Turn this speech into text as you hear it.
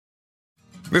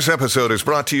This episode is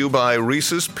brought to you by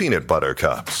Reese's Peanut Butter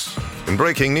Cups. In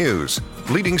breaking news,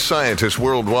 leading scientists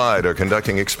worldwide are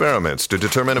conducting experiments to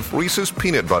determine if Reese's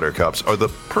Peanut Butter Cups are the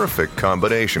perfect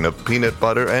combination of peanut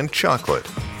butter and chocolate.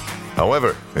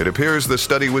 However, it appears the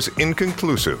study was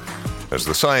inconclusive, as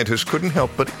the scientists couldn't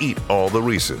help but eat all the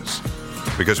Reese's.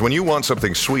 Because when you want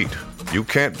something sweet, you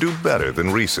can't do better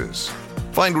than Reese's.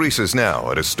 Find Reese's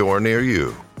now at a store near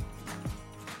you.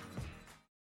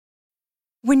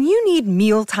 When you need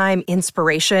mealtime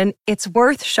inspiration, it's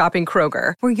worth shopping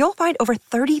Kroger, where you'll find over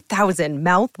 30,000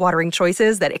 mouth-watering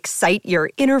choices that excite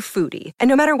your inner foodie. And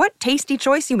no matter what tasty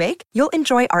choice you make, you'll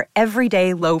enjoy our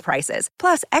everyday low prices,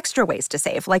 plus extra ways to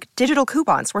save, like digital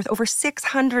coupons worth over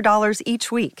 $600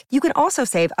 each week. You can also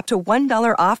save up to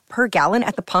 $1 off per gallon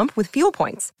at the pump with fuel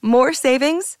points. More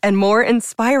savings and more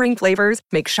inspiring flavors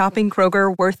make shopping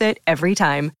Kroger worth it every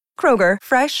time. Kroger,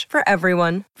 fresh for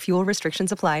everyone. Fuel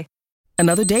restrictions apply.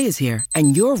 Another day is here,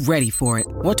 and you're ready for it.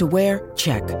 What to wear?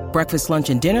 Check. Breakfast, lunch,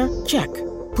 and dinner? Check.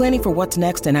 Planning for what's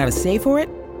next and how to save for it?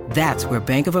 That's where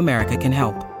Bank of America can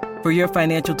help. For your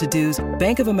financial to-dos,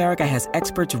 Bank of America has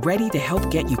experts ready to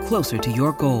help get you closer to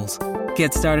your goals.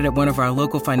 Get started at one of our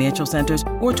local financial centers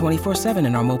or 24/7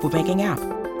 in our mobile banking app.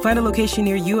 Find a location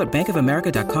near you at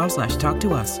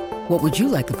bankofamerica.com/talktous. What would you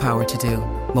like the power to do?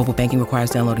 Mobile banking requires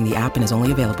downloading the app and is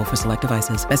only available for select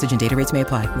devices. Message and data rates may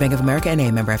apply. Bank of America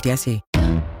N.A., member FDIC.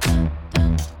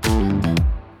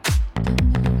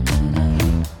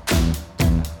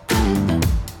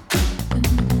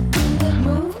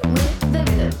 Move with the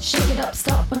rhythm. Shake it up,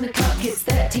 stop when the clock hits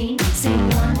 13. Sing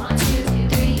 1, 2,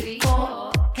 3,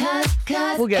 4.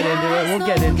 We'll get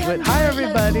into it. Hi,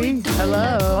 everybody.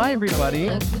 Hello. Hi, everybody.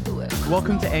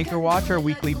 Welcome to Anchor Watch, our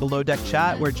weekly Below Deck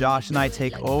chat, where Josh and I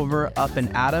take over Up and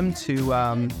Adam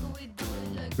to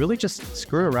really just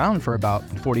screw around for about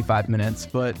 45 minutes.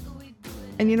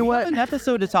 And you know what? An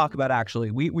episode to talk about, actually.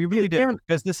 We really do,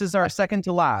 because this is our second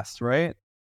to last, right?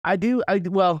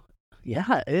 Well,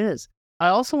 yeah, it is. I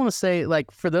also want to say,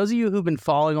 like, for those of you who've been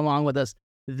following along with us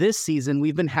this season,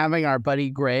 we've been having our buddy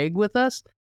Greg with us,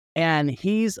 and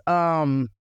he's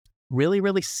really,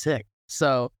 really sick.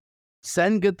 So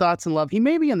send good thoughts and love. He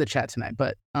may be in the chat tonight,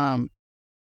 but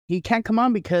he can't come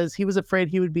on because he was afraid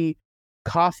he would be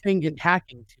coughing and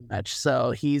hacking too much.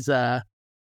 So he's not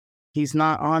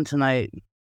on tonight.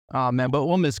 Oh man, but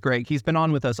we'll miss Greg. He's been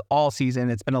on with us all season.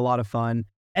 It's been a lot of fun.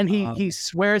 And he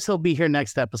swears he'll be here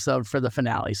next episode for the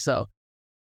finale. So,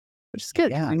 which is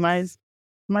good. Yeah. It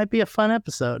might be a fun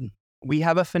episode. We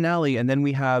have a finale, and then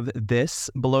we have this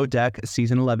Below Deck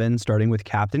season 11, starting with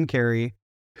Captain Carey,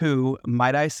 who,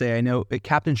 might I say, I know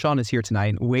Captain Sean is here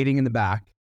tonight, waiting in the back.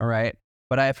 All right.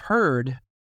 But I have heard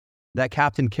that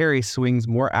Captain Carey swings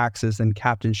more axes than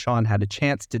Captain Sean had a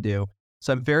chance to do.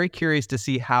 So I'm very curious to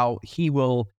see how he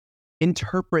will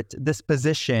interpret this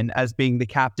position as being the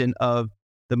captain of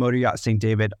the Motor Yacht St.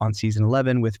 David on season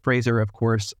 11, with Fraser, of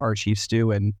course, our chief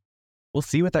stew. And we'll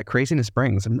see what that craziness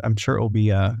brings. I'm sure it will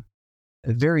be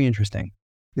very interesting.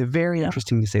 Very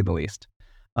interesting, to say the least.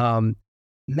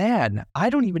 Man, I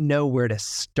don't even know where to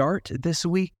start this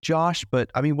week, Josh, but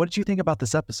I mean, what did you think about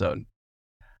this episode?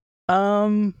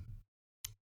 I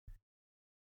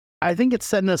think it's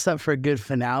setting us up for a good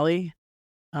finale.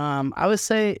 I would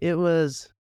say it was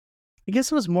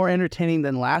more entertaining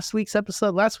than last week's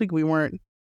episode. Last week we weren't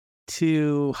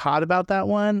too hot about that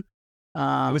one.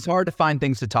 It was hard to find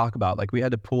things to talk about. Like, we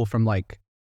had to pull from we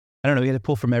had to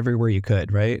pull from everywhere you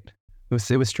could, right? It was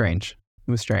strange.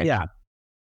 It was strange.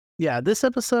 Yeah, this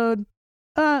episode,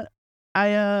 it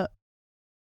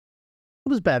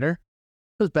was better.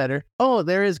 It was better. Oh,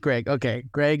 there is Greg. Okay,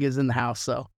 Greg is in the house,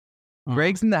 so.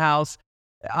 Greg's in the house.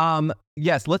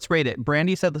 Yes, let's rate it.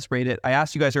 Brandy said let's rate it. I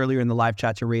asked you guys earlier in the live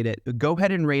chat to rate it. Go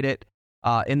ahead and rate it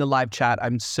in the live chat.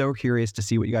 I'm so curious to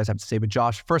see what you guys have to say. But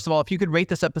Josh, first of all, if you could rate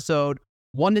this episode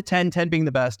 1 to 10, 10 being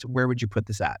the best, where would you put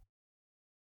this at?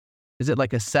 Is it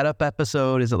like a setup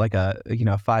episode? Is it like a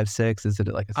 5, 6? Is it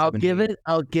like a 7?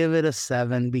 I'll give it a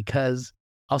 7, because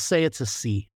I'll say it's a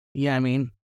C. Yeah, I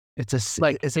mean, it's a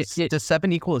does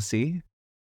 7 equal a C?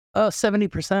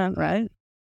 70%, right?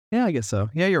 Yeah, I guess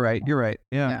so. Yeah, you're right.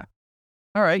 Yeah.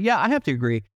 All right. Yeah, I have to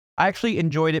agree. I actually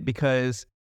enjoyed it because,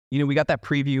 we got that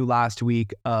preview last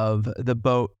week of the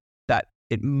boat that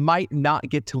it might not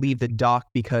get to leave the dock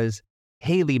because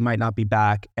Haley might not be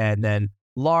back, and then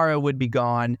Laura would be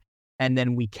gone. And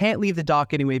then we can't leave the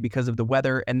dock anyway because of the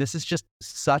weather. And this is just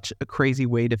such a crazy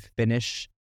way to finish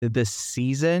this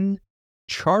season,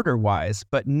 charter-wise,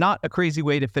 but not a crazy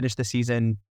way to finish the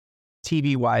season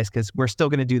TV-wise, because we're still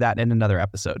going to do that in another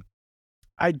episode.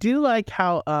 I do like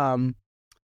how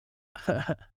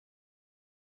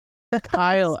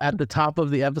Kyle at the top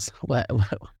of the episode. What?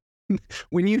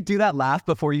 When you do that laugh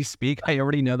before you speak, I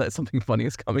already know that something funny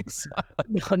is coming.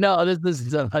 No, this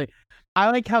is so funny.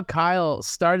 I like how Kyle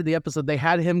started the episode. They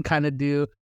had him kind of do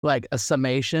like a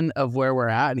summation of where we're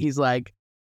at, and he's like,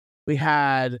 "We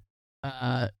had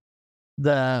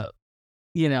the,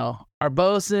 our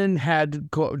bosun had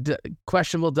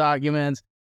questionable documents.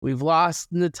 We've lost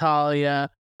Natalia.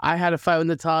 I had a fight with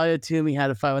Natalia. Toomey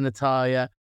had a fight with Natalia.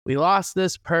 We lost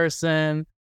this person.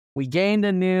 We gained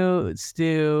a new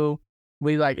Stu.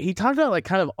 He talked about like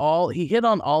kind of he hit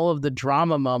on all of the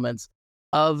drama moments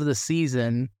of the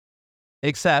season.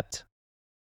 Except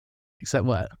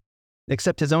what?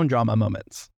 Except his own drama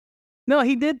moments. No,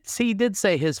 he did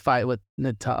say his fight with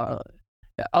Natalia.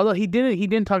 Although he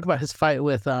didn't talk about his fight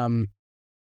with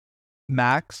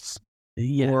Max.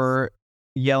 Yes. Or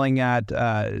yelling at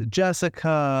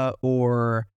Jessica,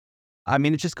 or I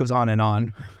mean, it just goes on and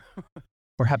on.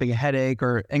 Or having a headache,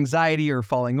 or anxiety, or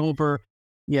falling over.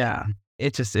 Yeah,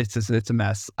 it's a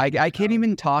mess. I can't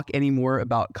even talk anymore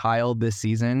about Kyle this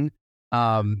season,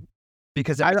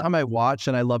 because every time I watch,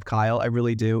 and I love Kyle, I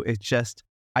really do. It's just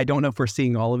I don't know if we're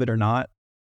seeing all of it or not.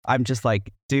 I'm just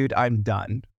like, dude, I'm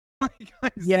done.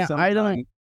 Yeah, so I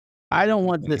don't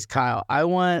want this Kyle. I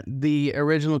want the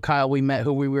original Kyle we met,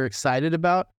 who we were excited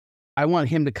about. I want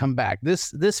him to come back.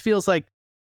 This feels like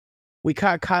we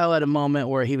caught Kyle at a moment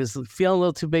where he was feeling a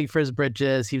little too big for his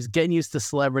britches. He was getting used to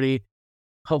celebrity.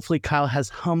 Hopefully Kyle has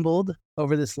humbled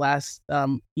over this last,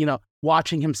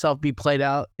 watching himself be played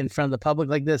out in front of the public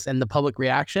like this and the public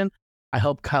reaction. I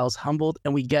hope Kyle's humbled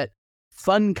and we get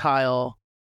fun Kyle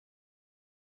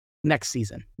next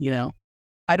season,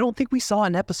 I don't think we saw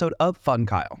an episode of Fun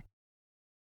Kyle.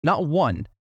 Not one.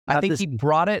 I think he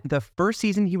brought it the first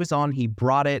season he was on. He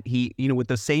brought it. He, with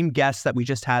the same guests that we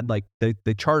just had, like the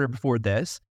charter before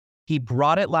this. He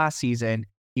brought it last season.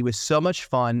 He was so much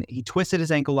fun. He twisted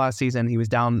his ankle last season. He was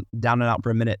down and out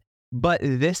for a minute. But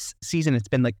this season, it's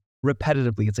been like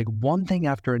repetitively. It's like one thing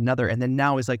after another. And then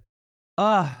now it's like,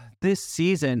 this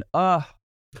season,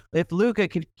 if Luca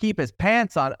could keep his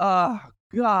pants on,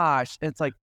 gosh. And it's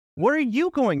like, what are you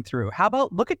going through? How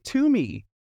about look at Toomey?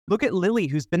 Look at Lily,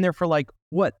 who's been there for like,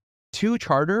 2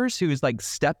 charters, who's like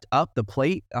stepped up the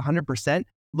plate 100%.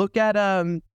 Look at,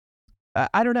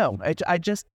 I don't know.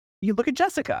 You look at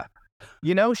Jessica,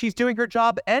 she's doing her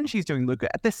job and she's doing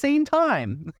Luca at the same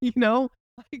time,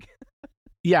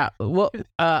 Yeah. Well,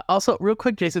 also real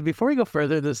quick, Jason, before we go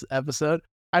further this episode,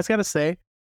 I just got to say,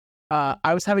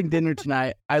 I was having dinner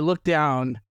tonight. I looked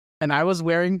down and I was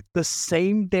wearing the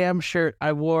same damn shirt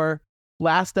I wore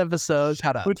last episode.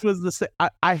 Shut up. Which was the same.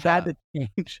 I had to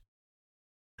change.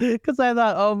 Because I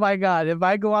thought, oh my God, if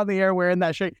I go on the air wearing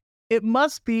that shirt, it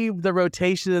must be the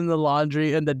rotation in the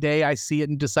laundry, and the day I see it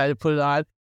and decide to put it on,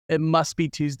 it must be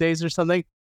Tuesdays or something.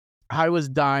 I was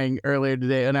dying earlier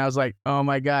today, and I was like, oh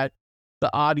my God,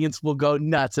 the audience will go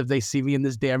nuts if they see me in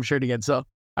this damn shirt again. So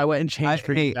I went and changed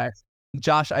for you guys.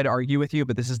 Josh, I'd argue with you,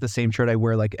 but this is the same shirt I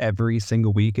wear like every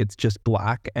single week. It's just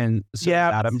black, and so yeah,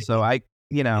 Adam. So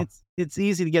it's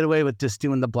easy to get away with just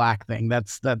doing the black thing.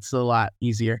 That's a lot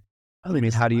easier. I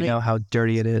mean, how do you know how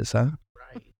dirty it is, huh?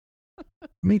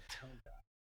 Right.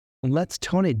 Let's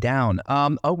tone it down.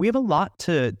 We have a lot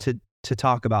to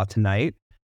talk about tonight.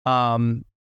 I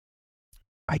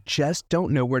just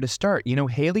don't know where to start.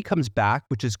 Haley comes back,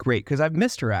 which is great because I've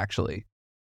missed her actually.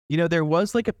 There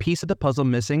was like a piece of the puzzle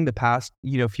missing the past,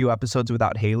 few episodes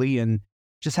without Haley, and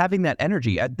just having that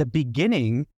energy at the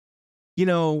beginning,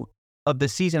 of the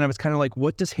season. I was kind of like,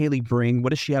 what does Haley bring?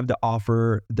 What does she have to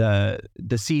offer the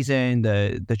season,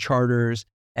 the charters?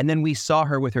 And then we saw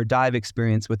her with her dive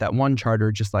experience with that one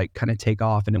charter, just like kind of take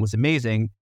off. And it was amazing.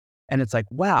 And it's like,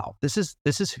 wow, this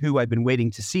is who I've been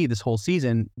waiting to see this whole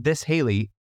season, this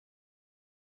Haley.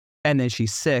 And then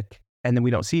she's sick. And then we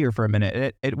don't see her for a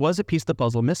minute. It was a piece of the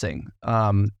puzzle missing.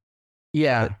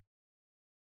 Yeah,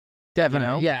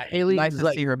 definitely. Yeah, Haley, nice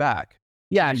to see her back.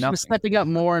 Yeah, she was stepping up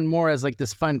more and more as like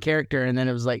this fun character, and then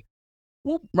it was like,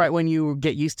 right when you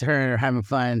get used to her and her having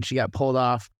fun, she got pulled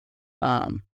off.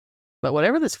 But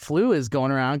whatever this flu is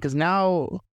going around, because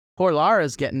now poor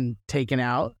Lara's getting taken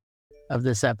out of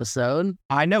this episode.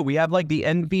 I know, we have like the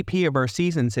MVP of our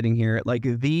season sitting here, like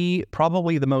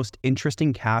probably the most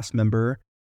interesting cast member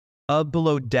of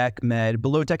Below Deck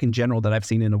in general that I've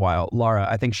seen in a while. Lara,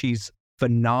 I think she's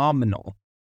phenomenal.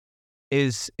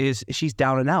 She's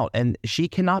down and out, and she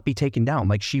cannot be taken down.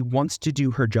 Like, she wants to do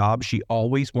her job. She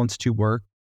always wants to work.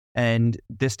 And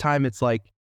this time it's like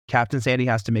Captain Sandy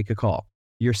has to make a call.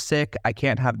 You're sick. I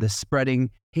can't have this spreading.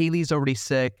 Haley's already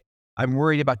sick. I'm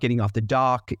worried about getting off the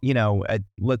dock.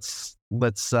 Let's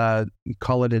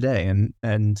call it a day.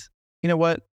 And you know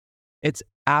what? It's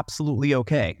absolutely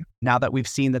okay. Now that we've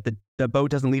seen that the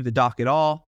boat doesn't leave the dock at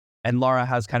all, and Lara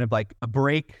has kind of like a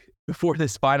break before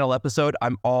this final episode,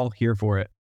 I'm all here for it.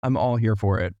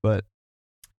 But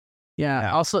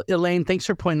yeah. Also, Elaine, thanks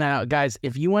for pointing that out. Guys,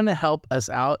 if you want to help us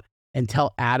out and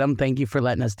tell Adam, thank you for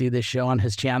letting us do this show on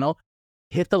his channel,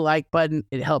 hit the like button.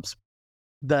 It helps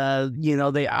the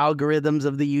algorithms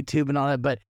of the YouTube and all that,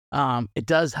 but it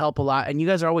does help a lot. And you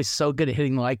guys are always so good at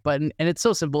hitting the like button, and it's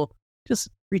so simple. Just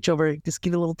reach over, just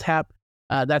give it a little tap.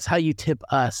 That's how you tip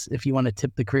us if you want to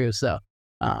tip the crew. So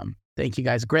thank you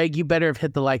guys. Greg, you better have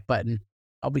hit the like button.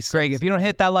 I'll be Greg, if you don't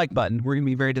hit that like button, we're going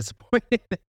to be very disappointed.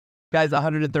 Guys,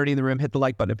 130 in the room, hit the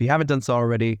like button. If you haven't done so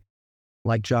already,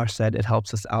 like Josh said, it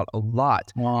helps us out a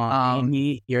lot.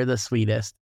 Amy, you're the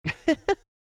sweetest.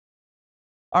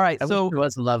 All right, so there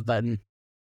was a love button.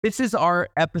 This is our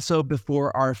episode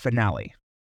before our finale.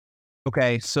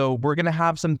 Okay, so we're going to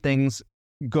have some things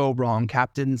go wrong.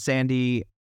 Captain Sandy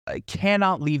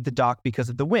cannot leave the dock because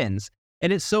of the winds.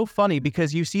 And it's so funny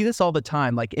because you see this all the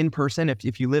time, like in person,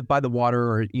 if you live by the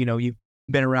water or, you've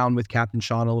been around with Captain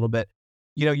Sean a little bit,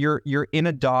 you're in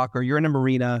a dock or you're in a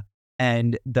marina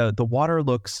and the water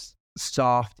looks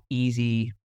soft,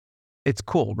 easy. It's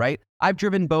cool, right? I've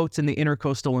driven boats in the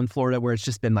intercoastal in Florida where it's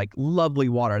just been like lovely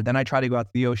water. Then I try to go out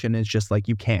to the ocean and it's just like,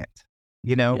 you can't,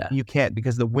 you can't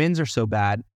because the winds are so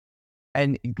bad.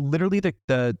 And literally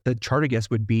the charter guest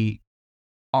would be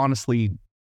honestly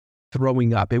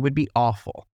throwing up. It would be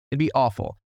awful. It'd be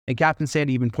awful. And Captain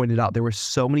Sandy even pointed out there were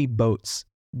so many boats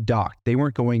docked. They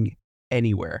weren't going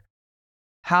anywhere.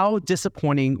 How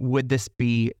disappointing would this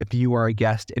be if you are a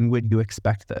guest, and would you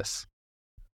expect this?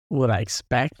 Would I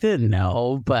expect it?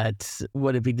 No, but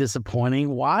would it be disappointing?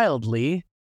 Wildly.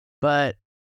 But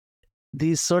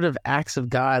these sort of acts of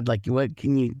God, like what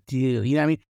can you do? You know what I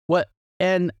mean?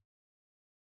 And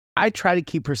I try to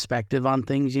keep perspective on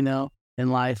things, in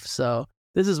life. So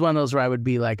this is one of those where I would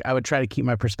be like, I would try to keep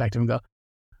my perspective and go,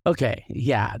 okay,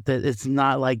 yeah, it's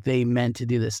not like they meant to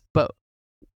do this. But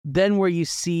then where you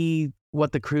see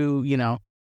what the crew,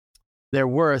 their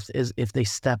worth is if they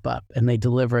step up and they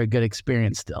deliver a good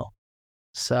experience still.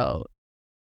 So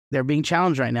they're being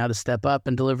challenged right now to step up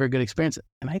and deliver a good experience.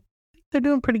 And I think they're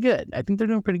doing pretty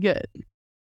good.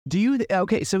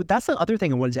 Okay, so that's the other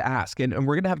thing I wanted to ask, and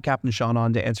we're going to have Captain Sean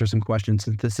on to answer some questions,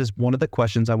 and this is one of the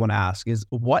questions I want to ask is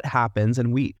what happens,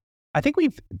 and I think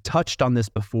we've touched on this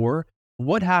before,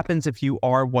 what happens if you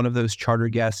are one of those charter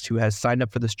guests who has signed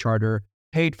up for this charter,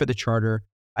 paid for the charter?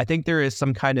 I think there is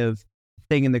some kind of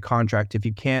thing in the contract, if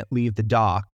you can't leave the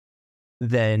dock,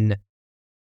 then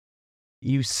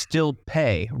you still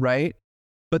pay, right?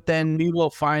 But then we will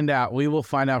find out. We will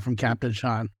find out from Captain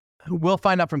Sean. We'll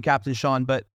find out from Captain Sean,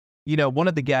 but one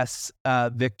of the guests,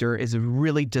 Victor, is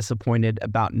really disappointed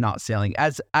about not sailing,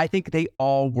 as I think they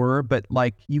all were, but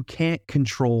like you can't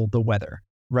control the weather,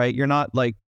 right? You're not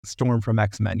like Storm from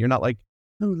X-Men. You're not like,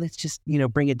 oh, let's just,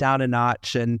 bring it down a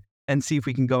notch and see if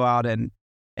we can go out and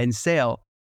sail.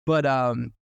 But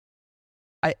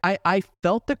I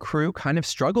felt the crew kind of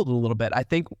struggled a little bit. I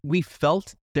think we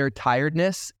felt their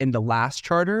tiredness in the last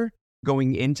charter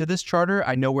going into this charter.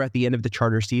 I know we're at the end of the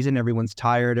charter season. Everyone's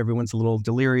tired. Everyone's a little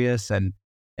delirious and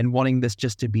wanting this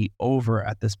just to be over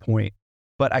at this point.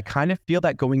 But I kind of feel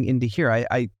that going into here,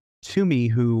 Toomey,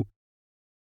 who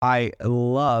I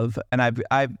love, and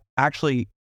I've actually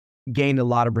gained a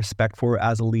lot of respect for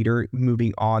as a leader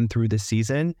moving on through this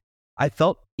season. I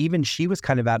felt even she was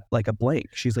kind of at like a blank.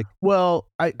 She's like, well,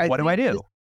 what do I do?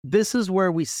 This is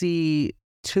where we see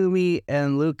Toomey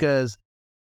and Lucas,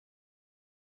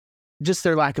 just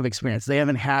their lack of experience. They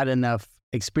haven't had enough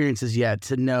experiences yet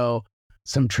to know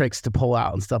some tricks to pull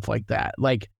out and stuff like that.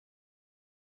 Like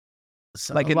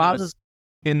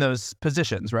in those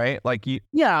positions, right? Like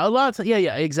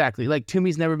exactly. Like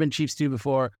Toomey's never been chief stew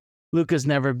before. Luca's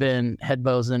never been head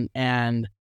bosun, and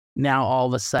now all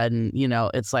of a sudden,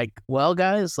 it's like, well,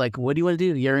 guys, like, what do you want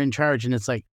to do? You're in charge, and it's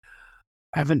like,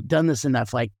 I haven't done this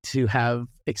enough, like, to have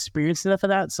experienced enough of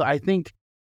that. So I think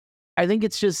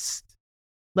it's just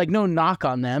like no knock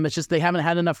on them. It's just they haven't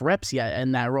had enough reps yet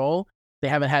in that role. They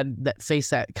haven't had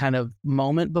that kind of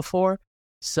moment before.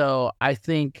 So I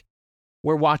think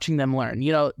we're watching them learn.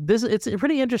 It's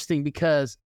pretty interesting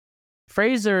because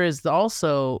Fraser is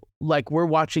also like, we're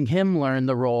watching him learn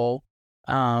the role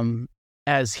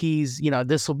as he's,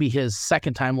 this will be his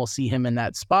second time we'll see him in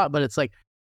that spot. But it's like,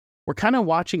 we're kind of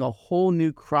watching a whole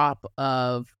new crop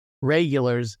of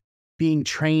regulars being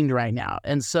trained right now.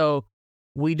 And so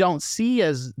we don't see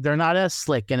they're not as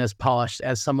slick and as polished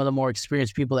as some of the more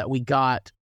experienced people that we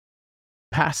got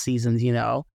past seasons,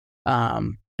 the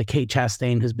Kate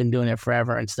Chastain who's been doing it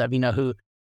forever and stuff, who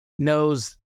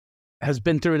has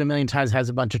been through it a million times, has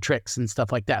a bunch of tricks and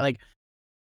stuff like that. Like,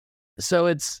 so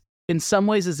it's, in some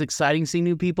ways it's exciting seeing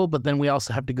new people, but then we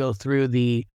also have to go through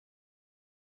the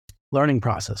learning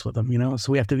process with them,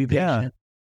 so we have to be patient. Yeah.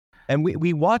 And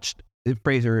we watched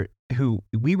Fraser, who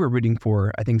we were rooting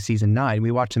for, I think season 9,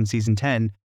 we watched him season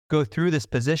 10 go through this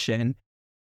position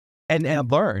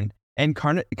and learn and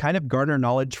kind of garner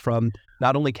knowledge from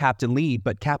not only Captain Lee,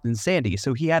 but Captain Sandy.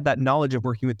 So he had that knowledge of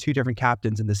working with 2 different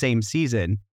captains in the same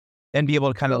season and be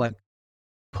able to kind of like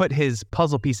put his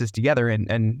puzzle pieces together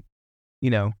and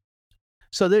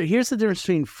So here's the difference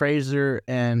between Fraser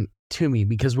and Toomey,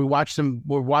 because we're watching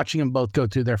them both go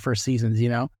through their first seasons,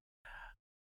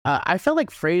 I felt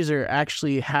like Fraser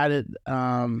actually had it,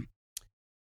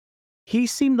 he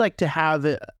seemed like to have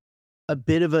a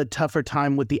bit of a tougher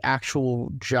time with the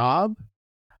actual job.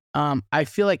 I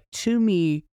feel like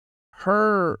Toomey,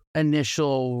 her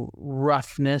initial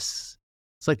roughness,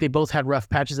 it's like they both had rough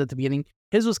patches at the beginning.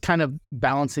 His was kind of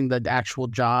balancing the actual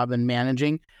job and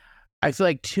managing. I feel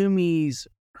like Toomey's,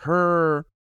 where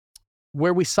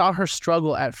we saw her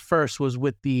struggle at first was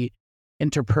with the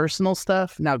interpersonal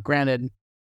stuff. Now, granted,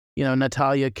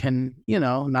 Natalia can,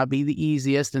 not be the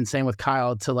easiest, and same with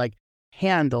Kyle to like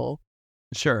handle.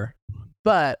 Sure.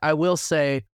 But I will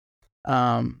say,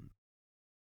 I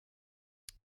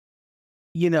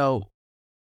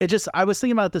was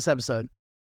thinking about this episode.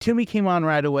 Toomey came on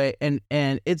right away, and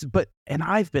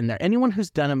I've been there. Anyone who's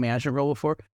done a management role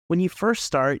before, when you first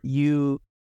start, you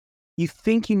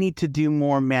think you need to do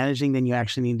more managing than you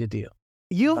actually need to do.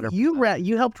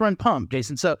 You helped run Pump,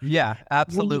 Jason. So yeah,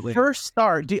 absolutely. When you first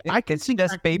start, I can see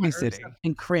just babysitting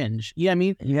and cringe. You know what I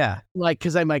mean? Yeah. Like,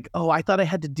 because I'm like, oh, I thought I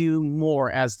had to do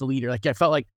more as the leader. Like, I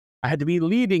felt like I had to be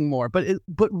leading more. But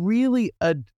really,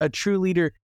 a true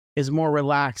leader is more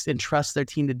relaxed and trusts their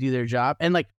team to do their job.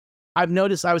 And like, I've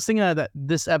noticed, I was thinking of that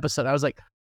this episode. I was like,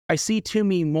 I see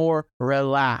Toomey more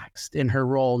relaxed in her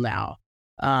role now.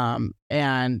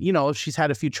 And she's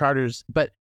had a few charters,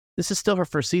 but this is still her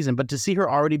first season. But to see her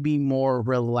already be more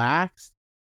relaxed,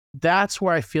 that's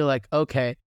where I feel like,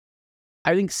 okay,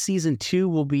 I think season 2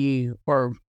 will be,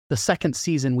 or the second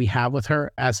season we have with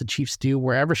her as a chief stew,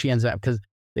 wherever she ends up, because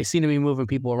they seem to be moving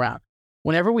people around.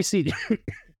 Whenever we see,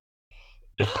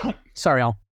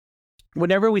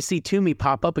 whenever we see Toomey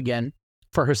pop up again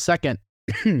for her second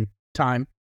time,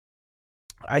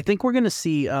 I think we're going to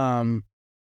see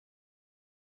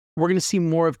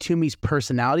more of Toomey's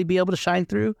personality be able to shine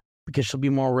through, because she'll be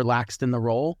more relaxed in the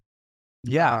role.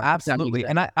 Yeah, absolutely.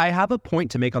 And I have a point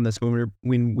to make on this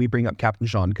when we bring up Captain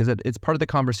Sean, because it's part of the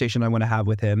conversation I want to have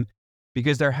with him,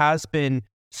 because there has been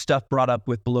stuff brought up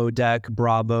with Below Deck,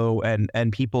 Bravo,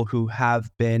 and people who have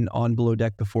been on Below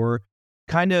Deck before,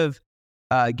 kind of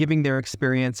giving their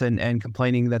experience and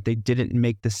complaining that they didn't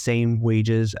make the same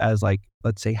wages as, like,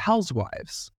 let's say,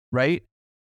 housewives, right?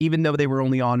 Even though they were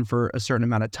only on for a certain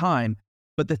amount of time.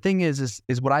 But the thing is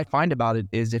what I find about it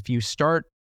is, if you start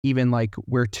even like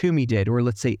where Toomey did, or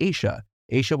let's say Aisha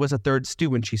was a third stew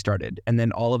when she started. And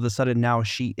then all of a sudden now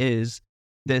she is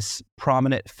this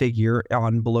prominent figure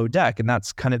on Below Deck. And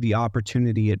that's kind of the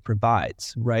opportunity it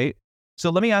provides, right?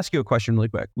 So let me ask you a question really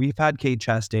quick. We've had Kate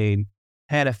Chastain,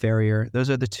 Hannah Ferrier.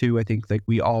 Those are the 2, I think, like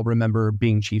we all remember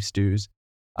being chief stews.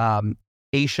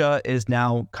 Aisha is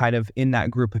now kind of in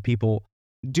that group of people.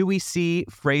 Do we see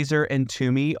Fraser and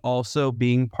Toomey also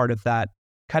being part of that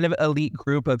kind of elite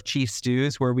group of chief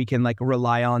stews where we can like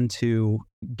rely on to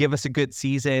give us a good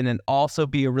season and also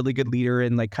be a really good leader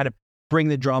and like kind of bring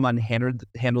the drama and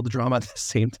handle the drama at the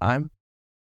same time?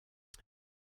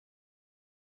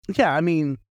 Yeah, I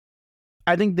mean,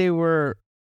 I think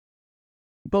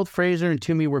both Fraser and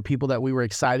Toomey were people that we were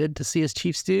excited to see as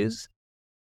chief stews.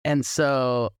 And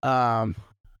so, you're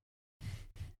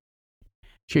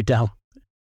down.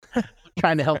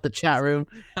 Trying to help the chat room.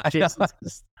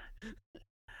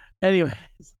 Anyways,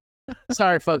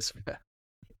 sorry, folks.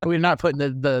 We're not putting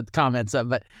the comments up,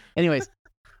 but anyways,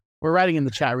 we're writing in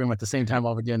the chat room at the same time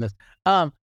while we're doing this.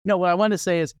 No, what I want to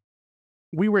say is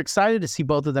we were excited to see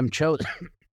both of them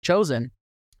chosen.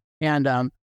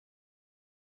 And,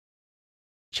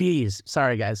 geez,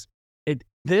 sorry, guys.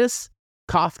 This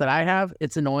cough that I have,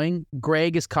 it's annoying.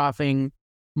 Greg is coughing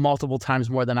multiple times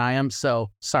more than I am. So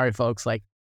sorry, folks. Like,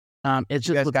 it's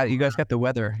just you guys got the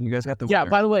weather. Yeah.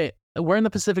 By the way, we're in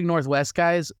the Pacific Northwest,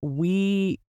 guys.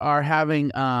 We are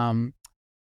having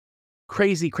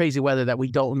crazy weather that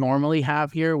we don't normally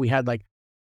have here. We had like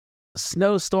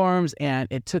snowstorms, and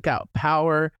it took out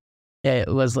power. It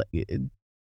was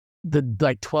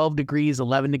like 12 degrees,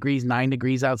 11 degrees, 9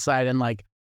 degrees outside, and like,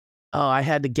 oh, I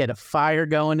had to get a fire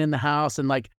going in the house, and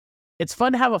like it's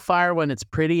fun to have a fire when it's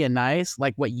pretty and nice,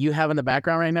 like what you have in the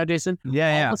background right now, Jason.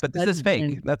 Yeah. But this is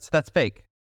fake. That's fake.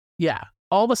 Yeah.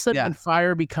 All of a sudden, when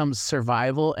fire becomes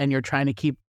survival and you're trying to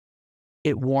keep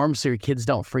it warm so your kids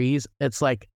don't freeze, it's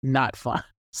like not fun.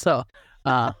 So,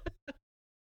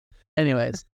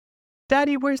 anyways.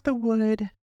 Daddy, where's the wood?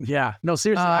 Yeah. No,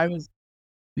 seriously,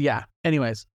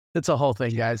 anyways, it's a whole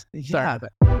thing, guys. Sorry about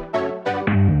that.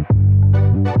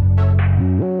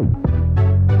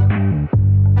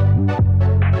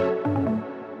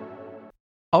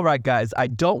 All right, guys, I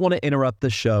don't want to interrupt the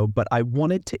show, but I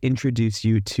wanted to introduce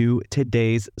you to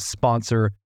today's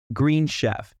sponsor, Green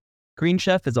Chef. Green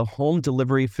Chef is a home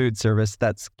delivery food service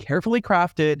that's carefully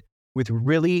crafted with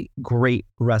really great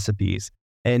recipes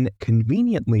and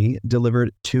conveniently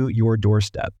delivered to your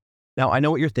doorstep. Now, I know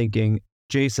what you're thinking,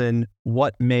 Jason,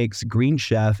 what makes Green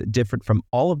Chef different from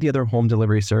all of the other home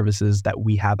delivery services that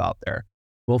we have out there?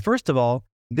 Well, first of all,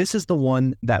 this is the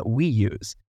one that we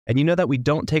use. And you know that we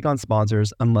don't take on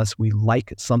sponsors unless we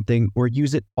like something or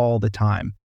use it all the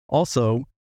time. Also,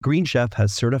 Green Chef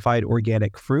has certified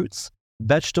organic fruits,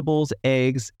 vegetables,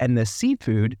 eggs, and the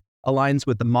seafood aligns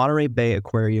with the Monterey Bay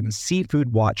Aquarium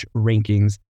Seafood Watch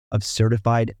rankings of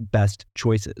certified best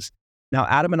choices. Now,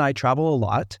 Adam and I travel a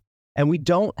lot, and we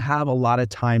don't have a lot of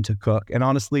time to cook. And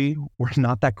honestly, we're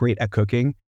not that great at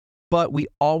cooking, but we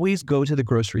always go to the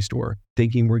grocery store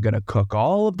thinking we're going to cook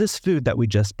all of this food that we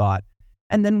just bought.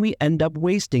 And then we end up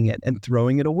wasting it and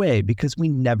throwing it away because we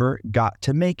never got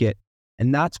to make it.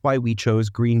 And that's why we chose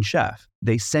Green Chef.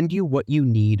 They send you what you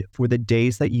need for the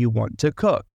days that you want to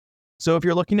cook. So if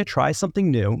you're looking to try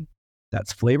something new,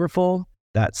 that's flavorful,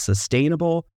 that's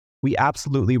sustainable, we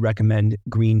absolutely recommend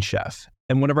Green Chef.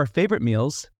 And one of our favorite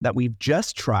meals that we've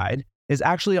just tried is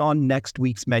actually on next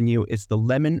week's menu. It's the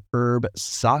lemon herb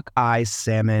sockeye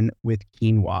salmon with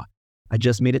quinoa. I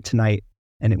just made it tonight,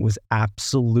 and it was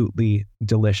absolutely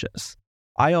delicious.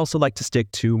 I also like to stick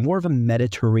to more of a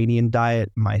Mediterranean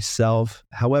diet myself.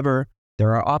 However,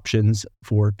 there are options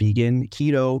for vegan,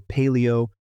 keto, paleo,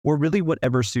 or really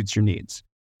whatever suits your needs.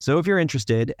 So if you're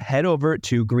interested, head over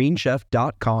to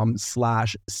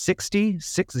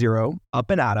greenchef.com/6060 up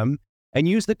and Adam and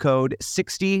use the code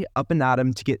 60 up and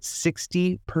Adam to get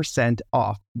 60%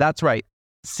 off. That's right,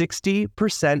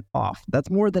 60% off. That's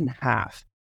more than half.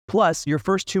 Plus, your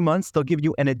first 2 months, they'll give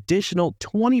you an additional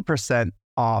 20%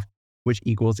 off, which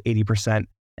equals 80%.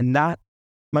 And that,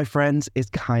 my friends,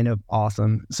 is kind of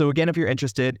awesome. So again, if you're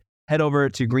interested, head over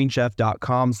to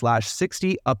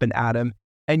greenchef.com/60 up and Adam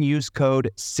and use code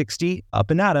 60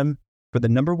 up and Adam for the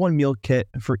 #1 meal kit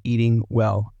for eating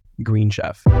well. Green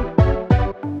Chef.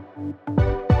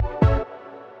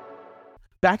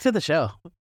 Back to the show.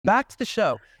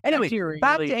 Anyway,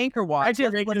 back to Anchor Watch.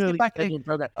 Let's get back to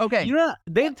program. Okay. You know,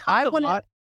 they talk a lot.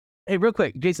 Hey, real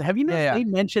quick, Jason, have you noticed they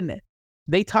mentioned it?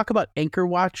 They talk about Anchor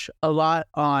Watch a lot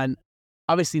on,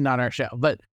 obviously not our show,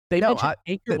 but they mention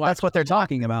Anchor Watch. That's what they're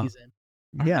talking about.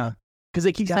 Yeah. Because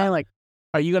they keep saying like,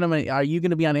 are you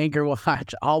gonna be on Anchor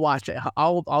Watch? I'll watch it.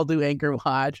 I'll do Anchor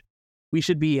Watch. We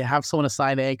should have someone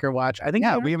assigned to Anchor Watch. I think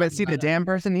we haven't seen a damn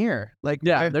person here. Like,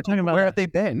 they're talking about where have they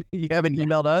been? You haven't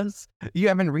emailed us. You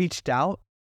haven't reached out.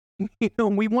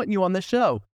 We want you on the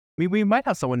show. We might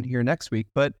have someone here next week,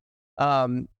 but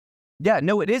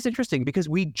it is interesting because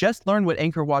we just learned what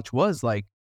Anchor Watch was like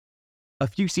a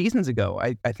few seasons ago.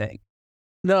 I think.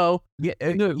 No, we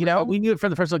knew it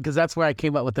from the first one because that's where I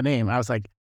came up with the name. I was like,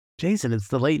 Jason, it's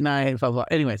the late night. Blah, blah.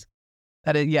 Anyways.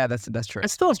 That's true. I'm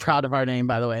still proud of our name,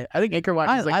 by the way. I think Anchor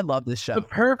Watch is I love this show. The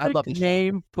perfect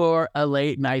name for a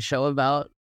late night show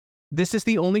about. This is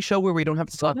the only show where we don't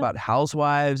have to talk about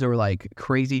housewives or like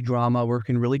crazy drama. We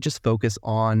can really just focus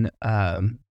on, a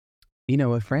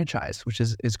franchise, which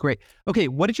is great. Okay,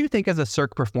 what did you think as a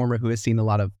Cirque performer who has seen a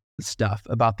lot of stuff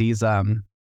about these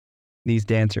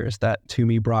dancers that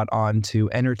Toomey brought on to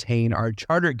entertain our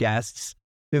charter guests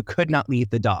who could not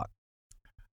leave the dock?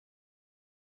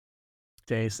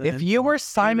 Jason, if you were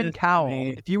Simon Cowell,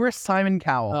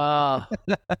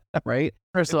 right?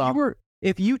 First of all,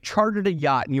 if you chartered a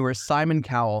yacht and you were Simon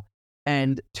Cowell,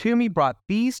 and Toomey brought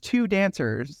these two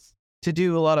dancers to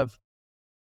do a lot of,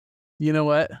 you know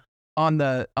what, on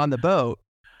the boat.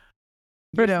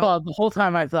 First of all, the whole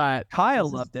time I thought Kyle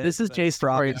loved it. This is Jason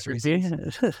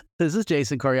choreography. This is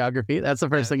Jason choreography. That's the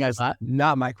first thing I thought.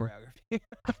 Not my choreography.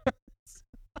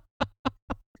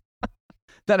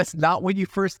 That is not what you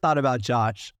first thought about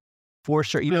Josh, for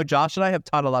sure. You know, Josh and I have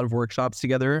taught a lot of workshops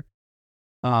together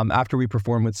after we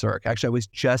performed with Cirque. Actually, I was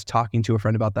just talking to a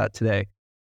friend about that today.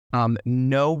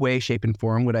 No way, shape, and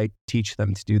form would I teach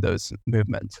them to do those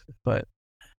movements. But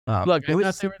look, they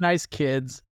were nice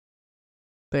kids.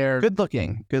 They're good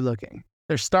looking.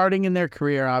 they're starting in their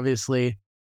career, obviously.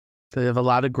 So they have a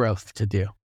lot of growth to do.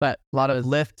 But A lot of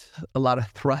lift, a lot of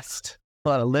thrust, a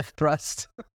lot of lift thrust,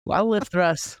 a lot of lift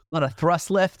thrusts, a lot of thrust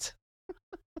lift.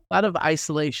 a lot of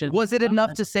isolation. Was it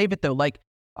enough to save it though? Like,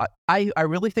 I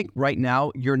really think right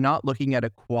now you're not looking at a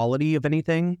quality of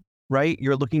anything, right?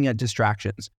 You're looking at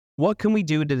distractions. What can we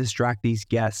do to distract these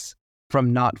guests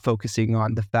from not focusing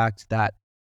on the fact that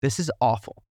this is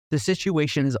awful? The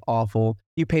situation is awful.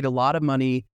 You paid a lot of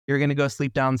money. You're going to go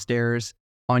sleep downstairs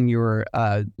on your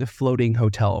floating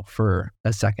hotel for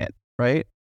a second, right?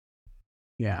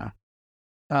 Yeah.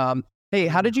 Hey,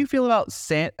 how did you feel about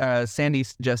Sandy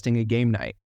suggesting a game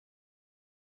night?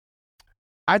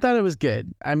 I thought it was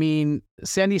good. I mean,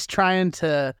 Sandy's trying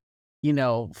to,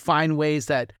 find ways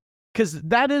that, because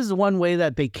that is one way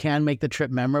that they can make the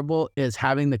trip memorable, is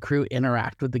having the crew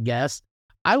interact with the guests.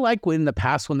 I like in the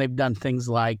past when they've done things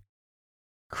like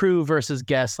crew versus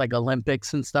guests, like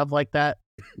Olympics and stuff like that.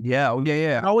 Yeah,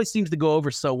 It always seems to go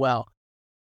over so well.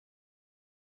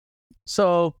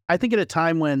 So I think at a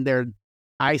time when they're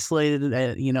isolated,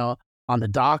 on the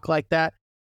dock like that,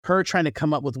 her trying to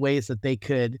come up with ways that they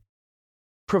could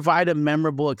provide a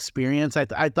memorable experience.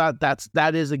 I thought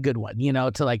that is a good one,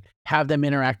 to like have them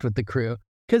interact with the crew.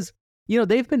 Because,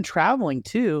 they've been traveling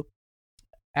too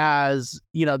as,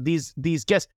 these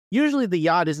guests. Usually the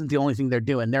yacht isn't the only thing they're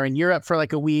doing. They're in Europe for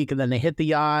like a week and then they hit the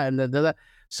yacht and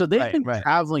so they've been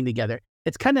traveling together.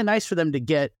 It's kind of nice for them to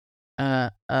get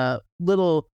a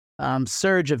little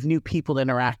surge of new people to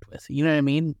interact with. You know what I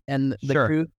mean? And the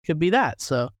crew could be that.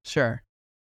 So sure.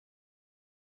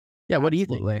 Yeah. What do you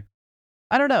think?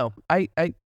 I don't know. I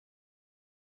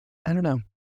don't know.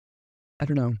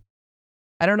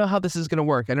 I don't know how this is going to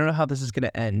work. I don't know how this is going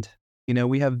to end.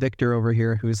 We have Victor over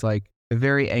here who's like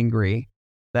very angry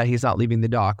that he's not leaving the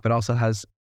dock, but also has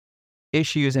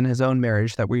issues in his own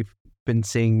marriage that we've been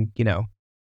seeing,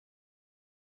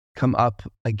 come up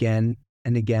again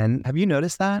and again. Have you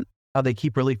noticed that? How they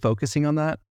keep really focusing on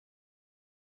that?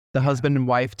 The husband and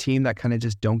wife team that kind of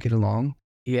just don't get along.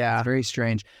 Yeah. It's very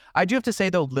strange. I do have to say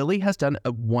though, Lily has done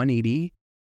a 180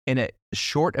 in a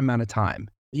short amount of time.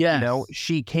 Yeah.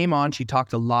 She came on, she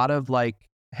talked a lot of like,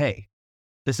 hey,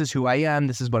 this is who I am.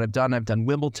 This is what I've done. I've done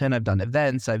Wimbledon. I've done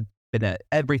events. I've been at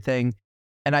everything.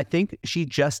 And I think she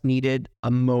just needed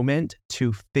a moment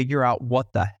to figure out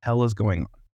what the hell is going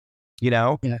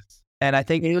on, Yes. And I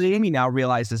think Amy now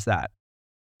realizes that.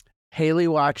 Haley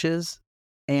watches,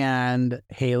 and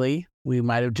Haley, we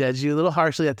might have judged you a little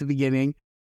harshly at the beginning,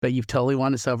 but you've totally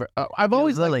won us over. I've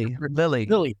always Lily.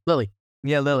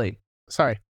 Yeah, Lily.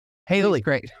 Sorry. Haley's Lily.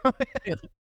 Great.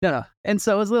 No. And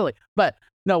so is Lily. But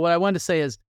no, what I wanted to say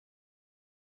is,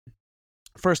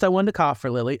 first, I wanted to cough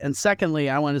for Lily. And secondly,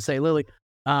 I wanted to say, Lily,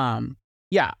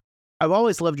 yeah, I've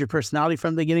always loved your personality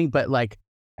from the beginning. But like,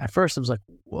 at first I was like,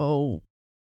 whoa,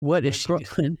 what is she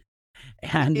doing?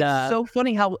 And it's so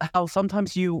funny how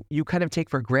sometimes you kind of take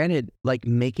for granted, like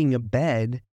making a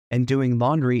bed and doing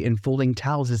laundry and folding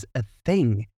towels is a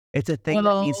thing. It's a thing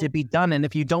that needs to be done. And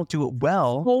if you don't do it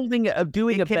well,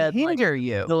 doing a bed hinder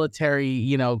you.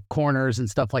 Military, corners and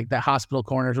stuff like that, hospital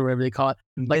corners or whatever they call it.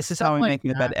 Like, this is how I'm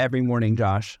making a bed every morning,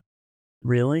 Josh.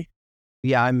 Really?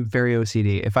 Yeah, I'm very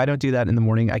OCD. If I don't do that in the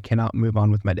morning, I cannot move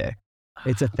on with my day.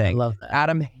 It's a thing. I love that.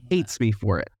 Adam hates me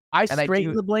for it. I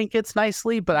straighten the blankets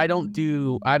nicely, but I don't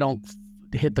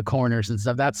hit the corners and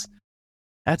stuff. That's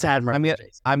admirable.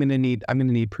 I'm gonna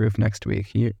need proof next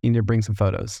week. You need to bring some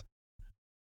photos.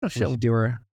 She'll do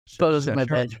her photos of my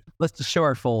bed. Let's just show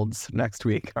our folds next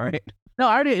week. All right. No,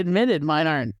 I already admitted mine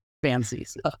aren't fancy.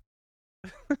 So.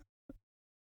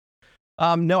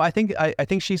 No, I think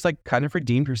she's like kind of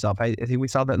redeemed herself. I think we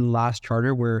saw that in the last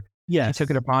charter where she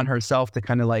took it upon herself to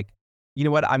kind of like, you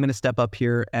know what, I'm going to step up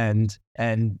here and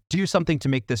do something to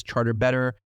make this charter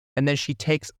better. And then she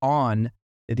takes on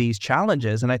these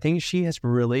challenges, and I think she has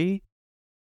really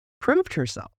proved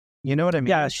herself. You know what I mean?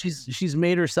 Yeah, she's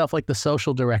made herself like the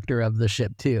social director of the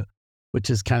ship too, which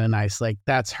is kind of nice. Like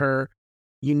that's her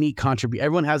unique contribution.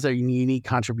 Everyone has their unique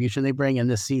contribution they bring, and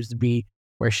this seems to be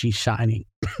where she's shining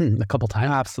a couple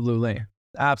times. Absolutely.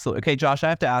 Okay, Josh, I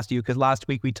have to ask you, because last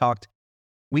week we talked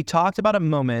about a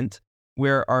moment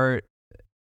where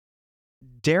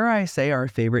dare I say, our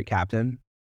favorite captain.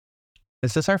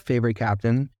 Is this our favorite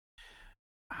captain?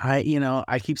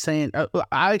 I keep saying,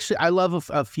 I love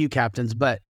a few captains,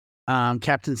 but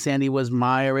Captain Sandy was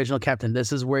my original captain.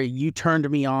 This is where you turned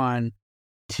me on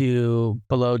to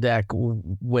Below Deck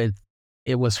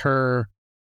it was her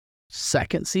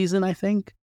second season, I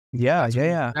think. Yeah.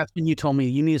 That's when you told me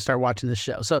you need to start watching this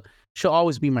show. So she'll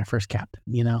always be my first captain,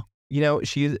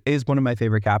 She is one of my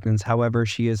favorite captains. However,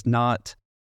 she is not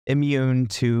immune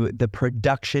to the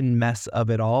production mess of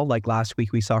it all. Like last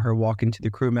week, we saw her walk into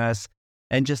the crew mess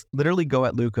and just literally go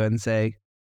at Luca and say,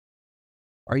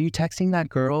 "Are you texting that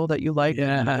girl that you like?"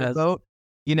 Yes. Vote?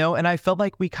 You know, and I felt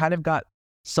like we kind of got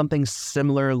something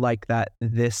similar like that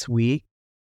this week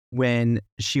when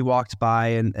she walked by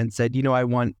and said, "You know, I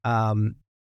want."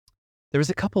 There was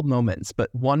a couple moments,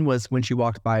 but one was when she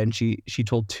walked by and she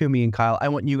told Toomey and Kyle, "I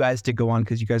want you guys to go on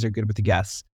because you guys are good with the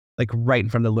guests," like right in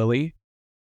front of Lily.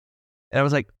 And I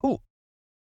was like, "Oh,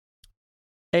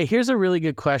 Hey, here's a really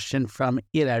good question from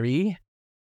Irari.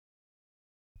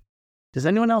 Does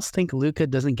anyone else think Luca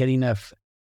doesn't get enough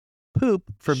poop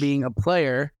for being a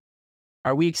player?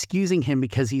 Are we excusing him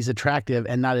because he's attractive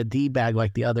and not a D-bag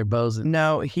like the other bozos?"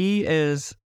 no, he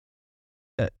is,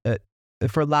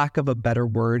 for lack of a better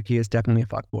word, he is definitely a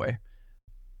fuckboy.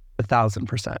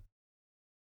 1,000%.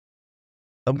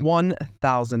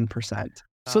 1,000%.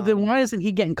 So then why isn't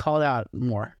he getting called out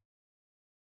more?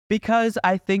 Because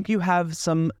I think you have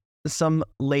some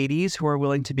ladies who are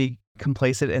willing to be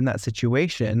complacent in that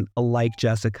situation, like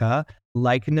Jessica,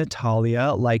 like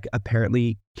Natalia, like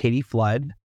apparently Katie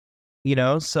Flood, you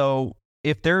know? So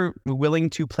if they're willing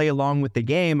to play along with the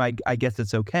game, I guess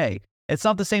it's okay. It's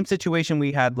not the same situation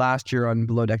we had last year on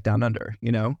Below Deck Down Under,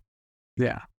 you know?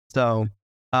 Yeah. So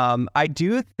I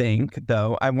do think,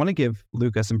 though, I want to give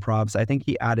Luca some props. I think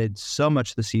he added so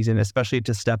much this season, especially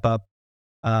to step up.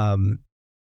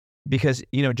 Because,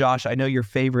 you know, Josh, I know your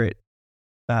favorite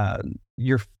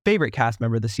cast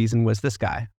member this season was this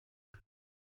guy.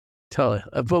 Totally.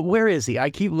 But where is he? I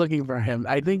keep looking for him.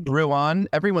 I think Ruan.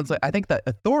 Everyone's like, I think the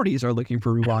authorities are looking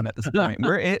for Ruan at this point.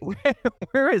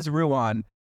 Where is Ruan?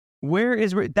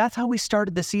 That's how we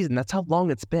started the season. That's how long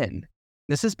it's been.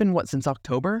 This has been what, since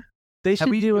October? they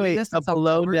should do doing a this since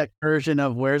below October? deck version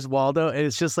of Where's Waldo, and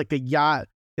it's just like a yacht,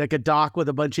 like a dock with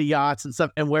a bunch of yachts and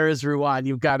stuff. And where is Ruan?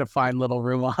 You've got to find little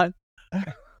Ruan.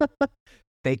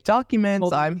 Fake documents.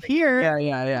 Well, I'm here.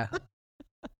 Yeah.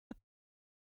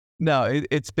 No,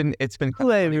 it's been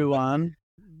Hello, Ruan.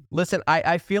 Listen,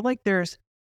 I feel like there's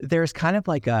kind of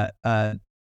like a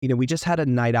you know, we just had a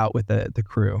night out with the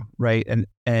crew, right?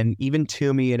 And even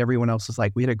Toomey and everyone else was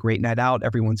like, we had a great night out.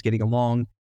 Everyone's getting along.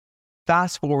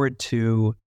 Fast forward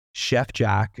to Chef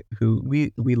Jack, who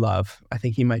we love. I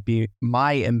think he might be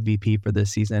my MVP for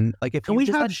this season. Like, if Can you we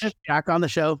just have had Chef Jack on the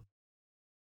show?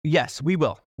 yes, we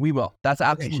will. That's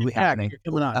absolutely Jack, happening. you're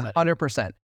coming on.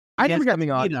 100%. I Yes, never got coming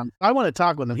to on. meet him. I want to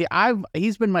talk with him.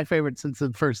 He's been my favorite since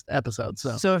the first episode.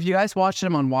 So So if you guys watched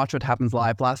him on Watch What Happens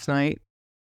Live last night,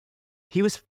 he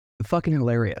was fucking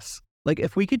hilarious. Like,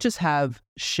 if we could just have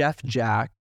Chef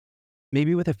Jack,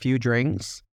 maybe with a few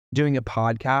drinks, doing a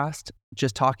podcast,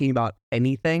 just talking about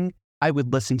anything, I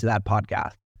would listen to that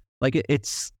podcast. Like,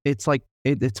 it's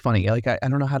funny. Like, I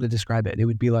don't know how to describe it. It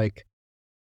would be like,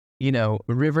 you know,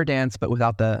 Riverdance, but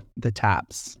without the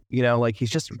taps. You know, like,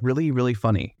 he's just really, really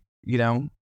funny. You know,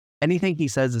 anything he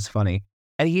says is funny.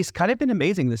 And he's kind of been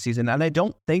amazing this season. And I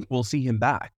don't think we'll see him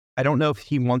back. I don't know if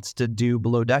he wants to do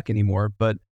Below Deck anymore,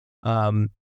 but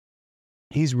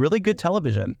he's really good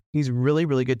television. He's really,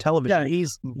 really good television. yeah,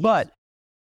 But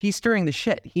he's stirring the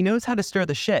shit. He knows how to stir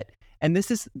the shit. And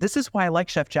this is why I like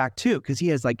Chef Jack too, because he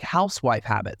has like housewife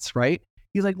habits, right?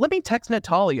 He's like, let me text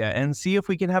Natalia and see if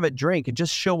we can have a drink and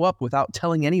just show up without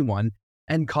telling anyone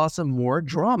and cause some more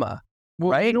drama. well,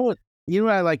 right? You know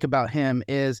what I like about him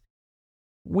is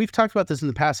we've talked about this in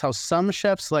the past, how some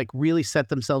chefs like really set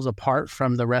themselves apart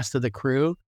from the rest of the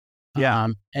crew. Yeah.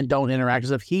 And don't interact with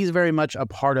stuff. He's very much a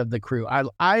part of the crew. I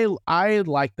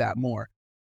like that more.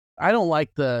 I don't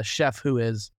like the chef who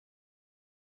is,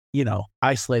 you know,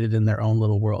 isolated in their own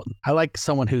little world. I like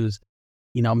someone who's,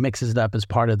 you know, mixes it up as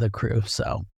part of the crew.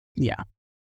 So yeah.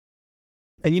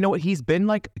 And you know what? He's been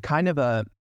kind of a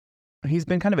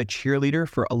cheerleader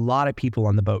for a lot of people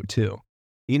on the boat too.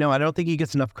 You know, I don't think he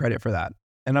gets enough credit for that.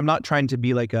 And I'm not trying to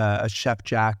be like a Chef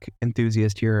Jack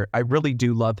enthusiast here. I really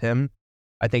do love him.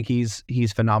 I think he's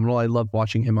phenomenal. I love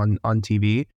watching him on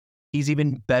TV. He's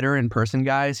even better in person,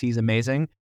 guys. He's amazing.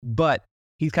 But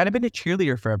he's kind of been a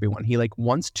cheerleader for everyone. He like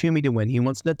wants Toomey to win. He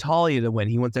wants Natalia to win.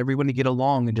 He wants everyone to get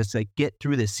along and just like get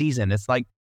through the season. It's like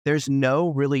there's no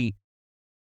really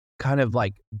kind of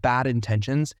like bad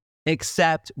intentions,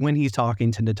 except when he's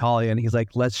talking to Natalia and he's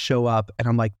like, let's show up. And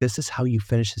I'm like, this is how you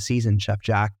finish the season, Chef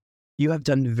Jack. You have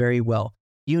done very well.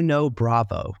 You know,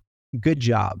 bravo. Good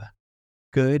job.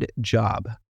 Good job.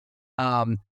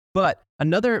 But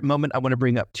another moment I want to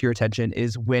bring up to your attention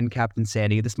is when Captain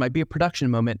Sandy, this might be a production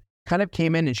moment, kind of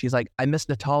came in and she's like, I miss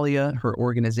Natalia, her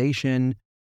organization,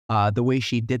 the way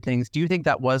she did things. Do you think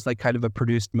that was like kind of a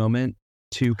produced moment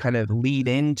to kind of lead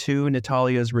into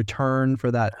Natalia's return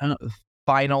for that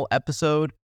final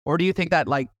episode? Or do you think that,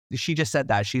 like, she just said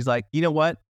that? She's like, you know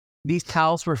what? These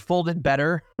towels were folded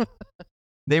better.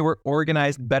 They were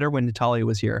organized better when Natalia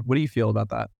was here. What do you feel about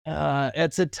that?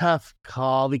 It's a tough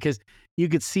call because you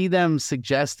could see them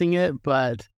suggesting it,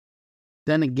 but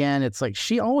then again, it's like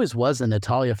she always was a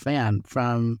Natalia fan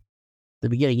from the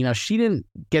beginning. You know, she didn't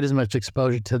get as much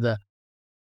exposure to the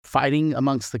fighting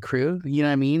amongst the crew. You know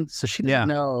what I mean? So she didn't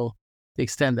know the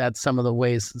extent that some of the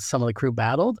ways some of the crew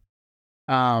battled.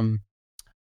 So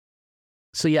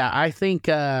yeah, I think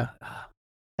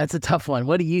that's a tough one.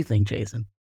 What do you think, Jason?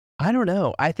 I don't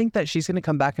know. I think that she's going to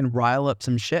come back and rile up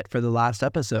some shit for the last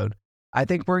episode. I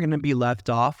think we're going to be left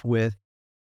off with,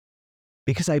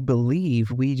 because I believe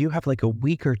we do have like a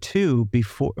week or two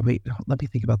before. Wait, let me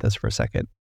think about this for a second.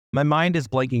 My mind is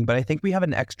blanking, but I think we have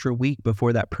an extra week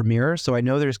before that premiere. So I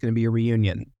know there's going to be a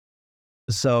reunion.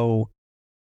 So,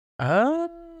 I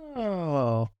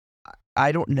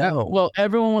don't know. Well,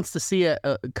 everyone wants to see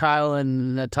Kyle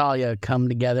and Natalia come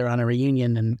together on a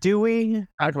reunion. And do we?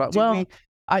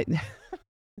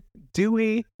 Do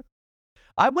we?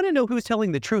 I want to know who's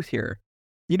telling the truth here.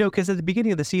 You know, because at the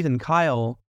beginning of the season,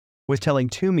 Kyle was telling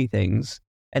Toomey things,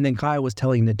 and then Kyle was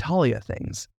telling Natalia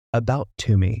things about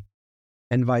Toomey,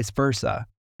 and vice versa.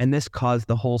 And this caused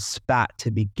the whole spat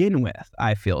to begin with,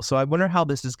 I feel. So I wonder how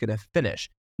this is going to finish.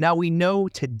 Now, we know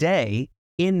today,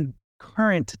 in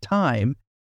current time,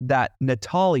 that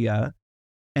Natalia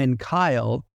and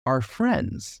Kyle are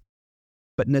friends.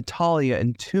 But Natalia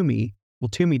and Toomey, well,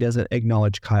 Toomey doesn't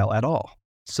acknowledge Kyle at all.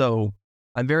 So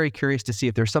I'm very curious to see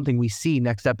if there's something we see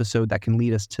next episode that can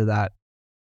lead us to that,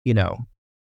 you know,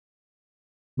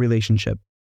 relationship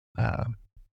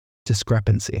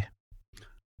discrepancy.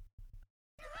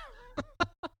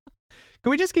 Can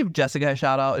we just give Jessica a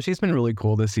shout out? She's been really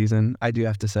cool this season, I do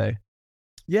have to say.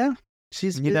 Yeah,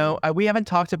 she's you know, we haven't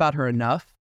talked about her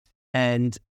enough,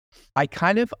 and I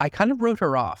kind of wrote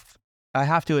her off. I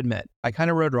have to admit, I kind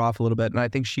of wrote her off a little bit, and I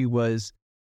think she was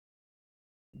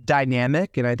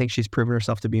dynamic, and I think she's proven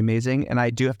herself to be amazing. And I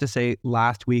do have to say,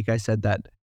 last week I said that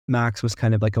Max was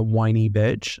kind of like a whiny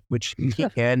bitch, which he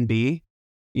can be.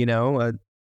 You know,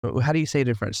 how do you say it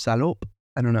in French? Salope?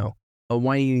 I don't know. A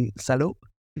whiny salope.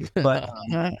 But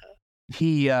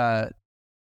he's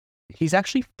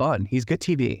actually fun. He's good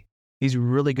TV. He's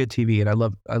really good TV, and I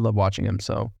love watching him.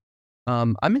 So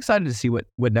I'm excited to see what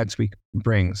next week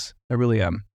brings. I really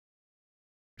am.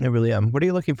 What are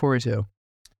you looking forward to?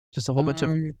 Just a whole bunch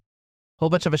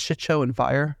of a shit show and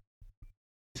fire.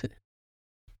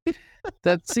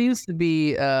 That seems to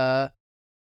be that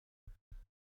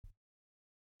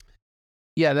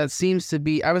seems to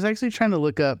be. I was actually trying to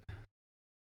look up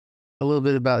a little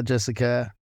bit about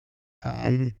Jessica.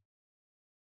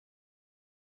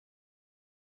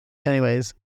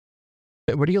 Anyways,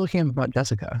 what are you looking at about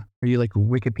Jessica? Are you like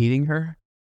Wikipediaing her?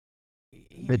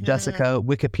 The Jessica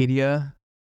Wikipedia.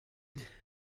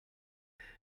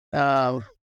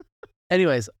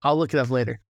 Anyways, I'll look it up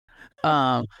later.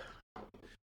 All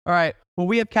right. Well,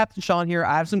 we have Captain Sean here.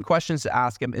 I have some questions to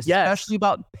ask him, especially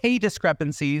about pay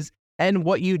discrepancies and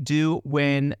what you do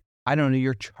when, I don't know,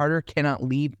 your charter cannot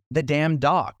leave the damn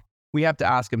dock. We have to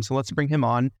ask him. So let's bring him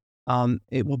on.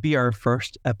 It will be our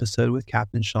first episode with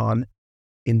Captain Sean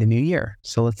in the new year.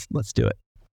 So let's do it.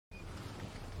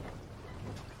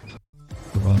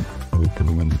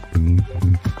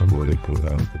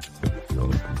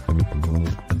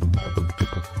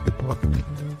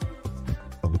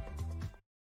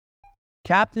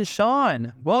 Captain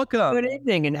Sean, welcome. Good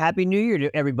evening and Happy New Year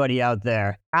to everybody out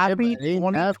there. Happy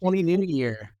New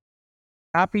Year.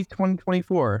 Happy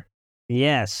 2024.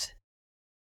 Yes.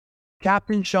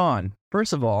 Captain Sean,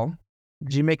 first of all,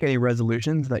 did you make any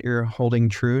resolutions that you're holding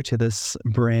true to this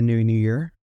brand new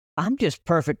year? I'm just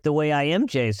perfect the way I am,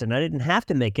 Jason. I didn't have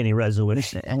to make any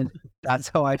resolution. And that's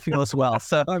how I feel as well.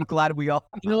 So I'm glad we all...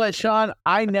 You know what, Sean?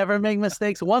 I never make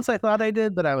mistakes. Once I thought I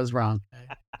did, but I was wrong.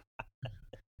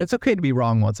 It's okay to be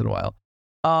wrong once in a while.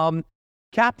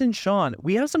 Captain Sean,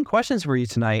 we have some questions for you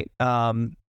tonight.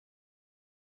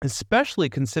 Especially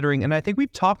considering, and I think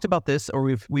we've talked about this, or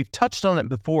we've touched on it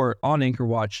before on Anchor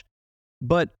Watch,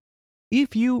 but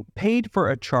if you paid for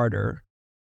a charter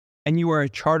and you are a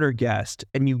charter guest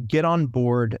and you get on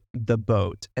board the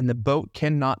boat and the boat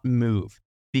cannot move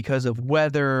because of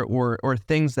weather or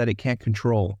things that it can't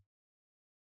control,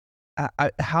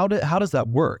 how does that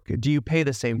work? Do you pay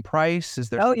the same price? Is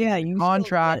there you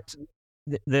contract?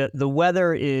 The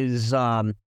weather is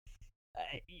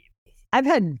I've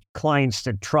had clients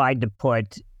that tried to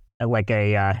put like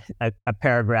a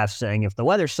paragraph saying if the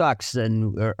weather sucks,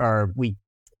 then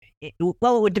it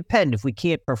would depend. If we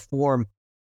can't perform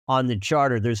on the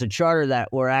charter. There's a charter that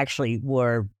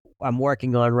I'm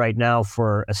working on right now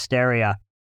for Asteria.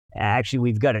 Actually,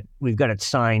 we've got it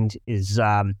signed.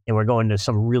 And we're going to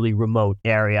some really remote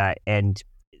area, and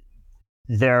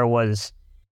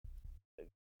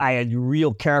I had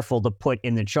real careful to put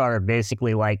in the charter,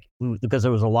 basically, like, because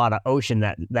there was a lot of ocean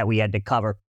that we had to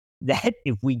cover, that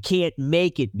if we can't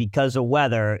make it because of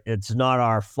weather, it's not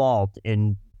our fault,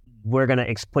 and we're gonna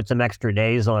put some extra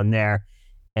days on there,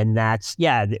 and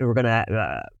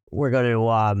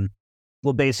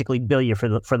we'll basically bill you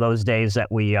for those days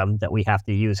that we have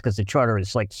to use, because the charter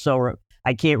is like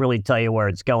I can't really tell you where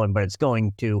it's going, but it's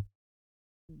going to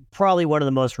probably one of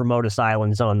the most remotest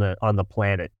islands on the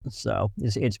planet. So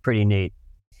it's pretty neat.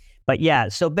 But yeah,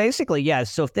 so basically, yeah.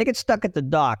 So if they get stuck at the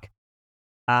dock,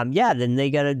 then they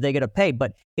gotta pay.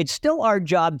 But it's still our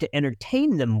job to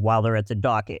entertain them while they're at the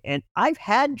dock. And I've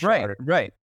had charters.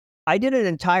 Right. I did an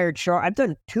entire charter. I've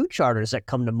done 2 charters that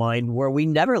come to mind where we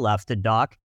never left the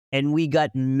dock, and we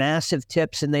got massive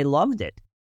tips, and they loved it.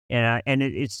 And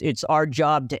it's our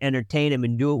job to entertain them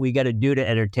and do what we got to do to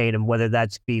entertain them, whether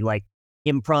that's be like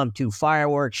impromptu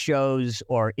fireworks shows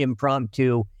or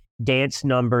impromptu dance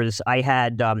numbers. I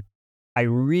had, I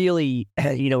really,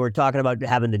 we're talking about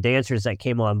having the dancers that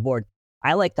came on board.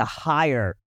 I like to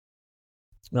hire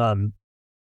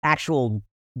actual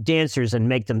dancers and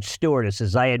make them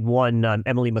stewardesses. I had one,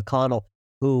 Emily McConnell,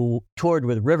 who toured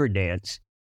with Riverdance,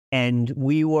 and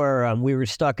we were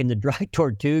stuck in the dry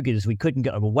Tortugas. We couldn't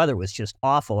go. The weather was just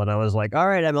awful, and I was like, "All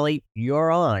right, Emily,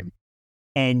 you're on."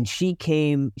 And she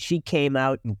came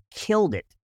out and killed it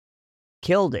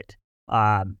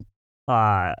by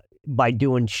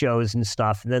doing shows and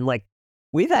stuff. And then, like,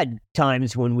 we've had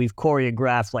times when we've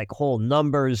choreographed like whole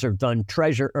numbers or done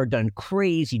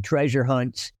crazy treasure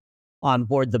hunts on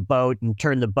board the boat and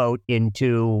turned the boat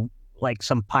into like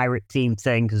some pirate themed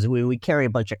thing, because we carry a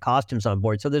bunch of costumes on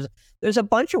board. So there's a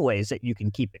bunch of ways that you can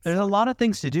keep it. There's a lot of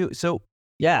things to do. So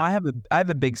yeah, I have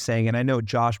a big saying, and I know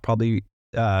Josh probably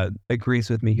agrees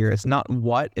with me here. It's not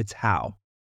what, it's how,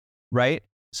 right?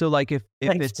 So like if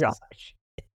Thanks, it's Josh.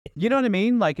 You know what I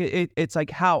mean? Like it's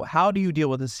like how do you deal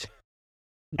with this?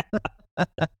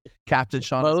 Captain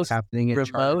Sean is captaining it,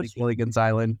 remote Gilligan's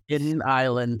Island. hidden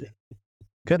island.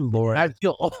 Good Lord. I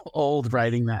feel old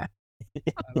writing that.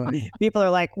 People are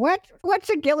like, what's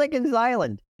a Gilligan's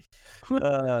Island?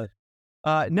 No,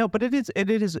 but it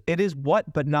is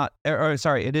what, but not,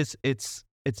 sorry, it's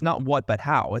not what, but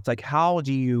how. It's like, how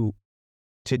do you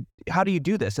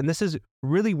do this? And this is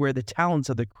really where the talents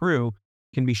of the crew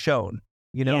can be shown.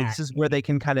 Yeah. This is where they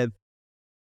can kind of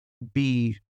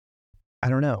be, I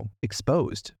don't know,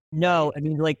 exposed. No, I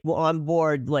mean, like, on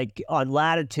board, like on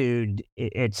Latitude,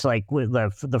 it's like with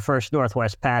the first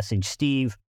Northwest Passage,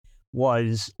 Steve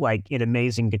was like an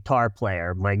amazing guitar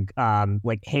player. Like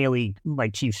Haley, my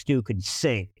chief stew, could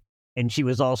sing, and she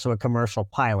was also a commercial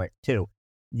pilot too.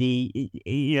 It's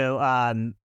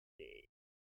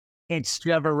Do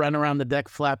you ever run around the deck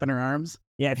flapping her arms?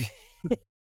 yeah.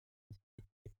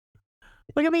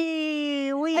 Look at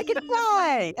me! I can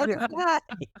fly! I can fly!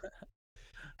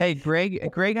 Hey,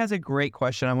 Greg has a great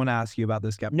question I want to ask you about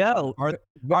this, Captain. No,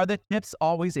 are the tips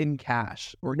always in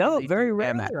cash? Or no, do they very do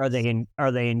rarely Amex?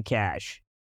 are they in cash.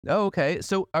 Oh, okay.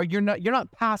 So you're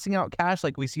not passing out cash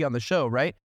like we see on the show,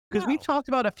 right? Because we've talked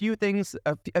about a few things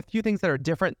that are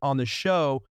different on the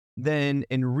show than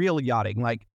in real yachting.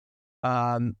 Like,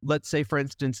 let's say, for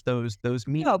instance, those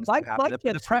meetings.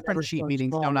 The preference sheet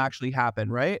meetings don't actually happen,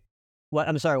 right? What?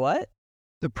 I'm sorry. What?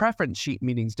 The preference sheet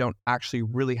meetings don't actually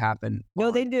really happen. No,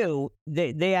 they do.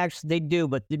 They actually do,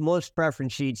 but most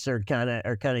preference sheets are kind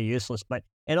of useless. But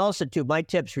and also too, my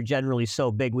tips were generally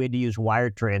so big we had to use wire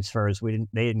transfers.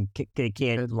 They can't.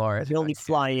 Good Lord. They only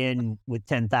fly in with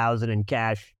 10,000 in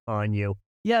cash on you.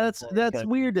 Yeah, that's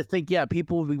weird to think. Yeah,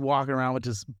 people would be walking around with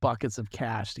just buckets of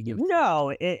cash to give. No,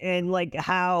 and like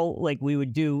how like we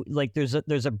would do like there's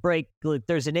a break, like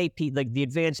there's an AP, like the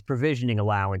advanced provisioning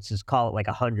allowances, call it like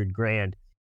 $100,000.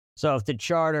 So if the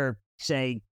charter,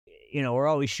 say, we're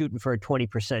always shooting for a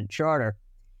 20% charter.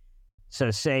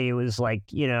 So say it was like,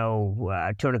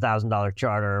 $200,000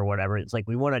 charter or whatever. It's like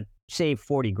we want to save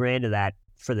 $40,000 of that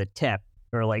for the tip,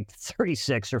 or like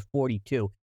 36 or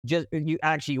 42.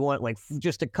 You want like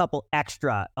just a couple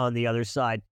extra on the other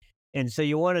side. And so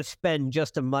you want to spend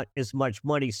just as much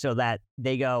money so that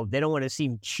they don't want to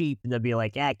seem cheap, and they'll be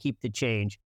like, keep the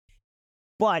change.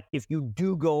 But if you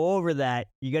do go over that,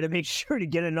 you got to make sure to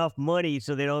get enough money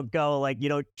so they don't go like, you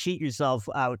don't cheat yourself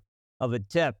out of a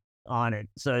tip on it.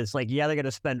 So it's like, they're going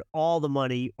to spend all the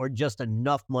money or just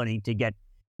enough money to get,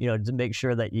 to make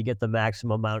sure that you get the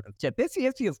maximum amount of tip. If you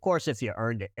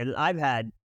earned it. And I've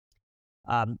had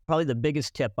Probably the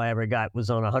biggest tip I ever got was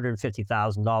on a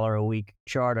 $150,000 a week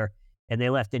charter, and they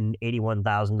left an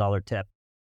 $81,000 tip.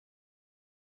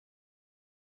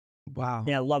 Wow.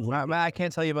 Yeah, lovely. I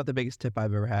can't tell you about the biggest tip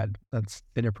I've ever had. That's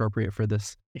inappropriate for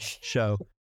this show.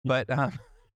 But I'm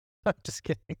just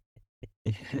kidding.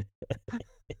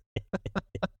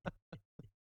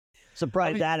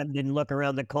 Surprised Adam didn't look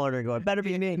around the corner and go, it better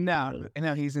be me. No,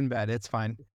 he's in bed. It's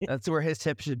fine. That's where his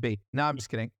tip should be. No, I'm just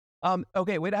kidding.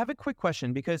 Okay, wait, I have a quick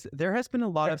question because there has been a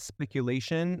lot of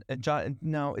speculation.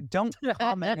 No, don't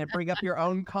comment and bring up your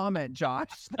own comment, Josh.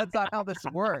 That's not how this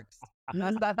works.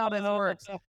 That's not how this works.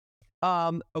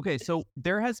 Okay, so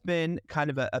there has been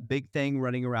kind of a big thing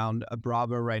running around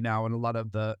Bravo right now, and a lot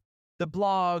of the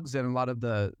blogs and a lot of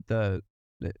the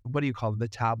what do you call it, the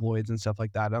tabloids and stuff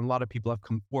like that. And a lot of people have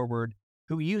come forward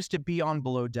who used to be on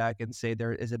Below Deck and say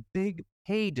there is a big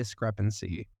pay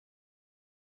discrepancy.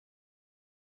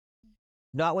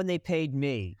 Not when they paid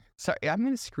me. Sorry, I'm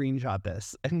going to screenshot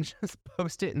this and just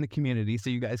post it in the community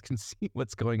so you guys can see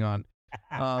what's going on.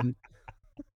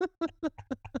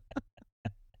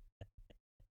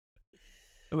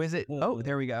 Oh, is it? Oh,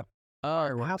 there we go.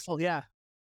 Oh, household, yeah.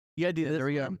 You gotta do this. There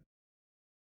we go.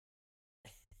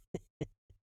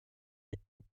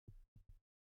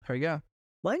 There we go.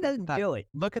 Mine doesn't do it.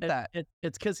 Look at that.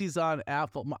 It's because he's on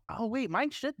Apple. Oh, wait, mine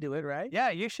should do it, right? Yeah,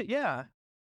 you should. Yeah.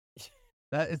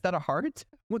 Is that a heart?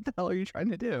 What the hell are you trying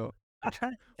to do?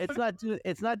 It's not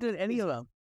doing any of them.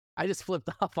 I just flipped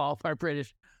off all of our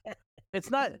British.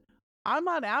 It's not. I'm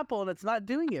on Apple and it's not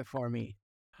doing it for me.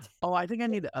 Oh, I think I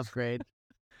need to upgrade.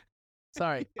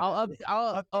 Sorry, oh,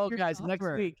 guys, software.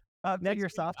 next week,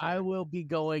 I will be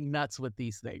going nuts with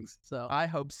these things. So I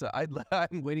hope so.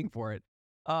 I'm waiting for it.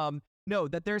 No,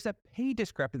 that there's a pay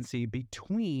discrepancy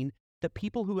between the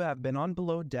people who have been on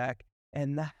Below Deck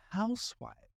and the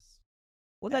housewives.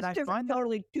 Well, that's different.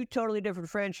 Two totally different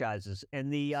franchises,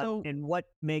 and and what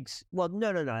makes no,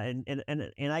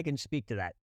 and I can speak to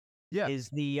that. Yeah, is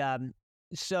the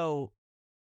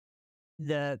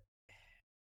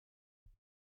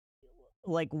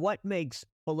what makes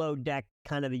Below Deck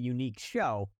kind of a unique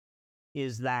show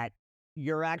is that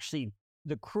the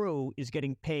crew is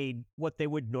getting paid what they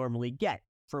would normally get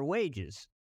for wages.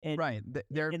 And, right.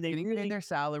 They're getting paid their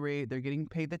salary. They're getting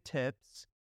paid the tips.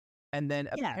 And then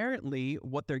apparently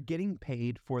what they're getting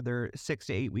paid for their 6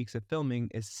 to 8 weeks of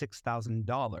filming is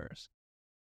 $6,000.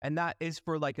 And that is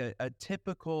for like a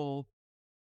typical,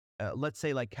 let's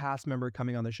say like cast member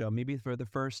coming on the show, maybe for the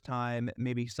first time,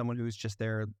 maybe someone who's just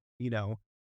there,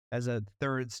 as a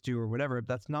third stew or whatever.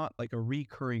 That's not like a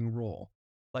recurring role.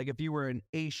 Like if you were an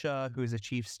Aisha who's a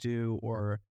chief stew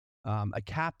or a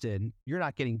captain, you're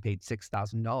not getting paid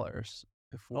 $6,000.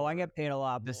 Oh, I get paid a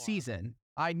lot the more. Season.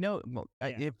 I know. Well,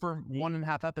 for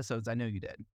 1.5 episodes, I know you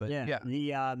did. But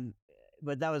yeah.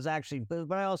 But that was actually.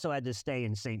 But I also had to stay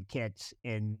in St. Kitts,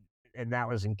 and that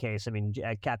was in case. I mean,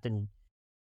 Captain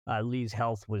Lee's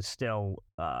health was still.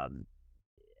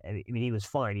 I mean, he was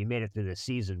fine. He made it through the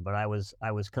season, but I was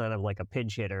kind of like a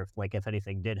pinch hitter, if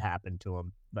anything did happen to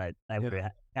him. But I would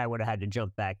have had to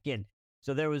jump back in.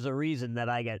 So there was a reason that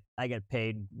I get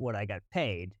paid what I got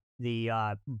paid.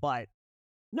 But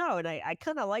no, and I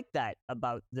kind of like that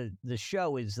about the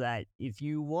show is that if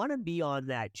you want to be on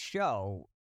that show,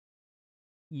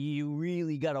 you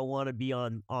really gotta want to be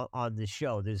on the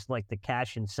show. There's like the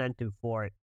cash incentive for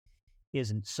it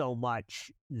isn't so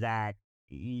much that.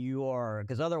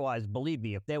 Because otherwise, believe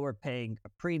me, if they were paying a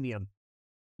premium,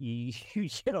 the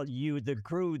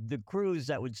crews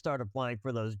that would start applying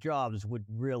for those jobs would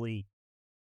really,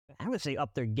 I would say,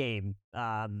 up their game.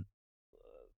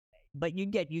 But you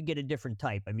get a different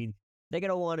type. I mean, they're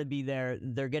gonna want to be there.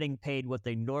 They're getting paid what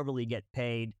they normally get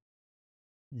paid,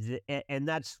 and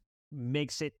that's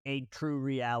makes it a true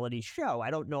reality show.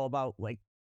 I don't know about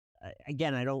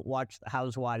again, I don't watch the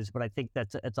Housewives, but I think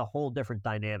it's a whole different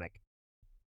dynamic.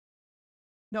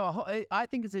 No, I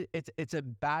think it's a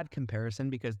bad comparison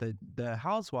because the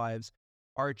Housewives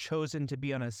are chosen to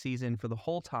be on a season for the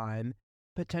whole time,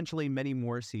 potentially many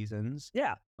more seasons.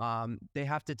 Yeah. They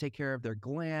have to take care of their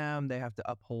glam. They have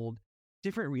to uphold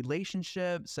different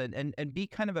relationships and be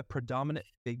kind of a predominant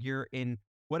figure in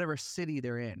whatever city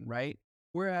they're in, right?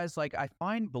 Whereas I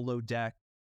find Below Deck,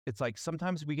 it's like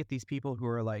sometimes we get these people who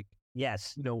are like,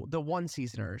 yes, the one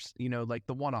seasoners, like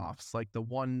the one-offs, like the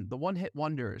one hit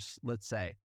wonders, let's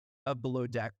say, of Below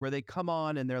Deck, where they come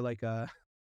on and they're like,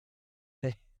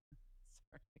 Hey,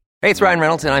 it's Ryan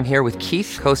Reynolds, and I'm here with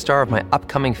Keith, co-star of my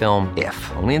upcoming film,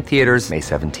 If, only in theaters May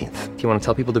 17th. Do you want to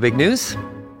tell people the big news?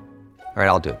 All right,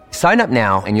 I'll do it. Sign up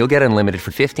now and you'll get unlimited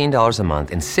for $15 a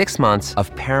month and 6 months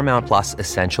of Paramount Plus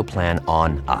Essential Plan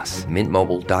on us.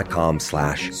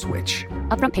 MintMobile.com/switch.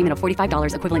 Upfront payment of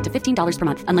 $45 equivalent to $15 per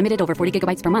month. Unlimited over 40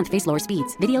 gigabytes per month. Face lower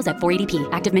speeds. Videos at 480p.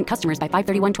 Active Mint customers by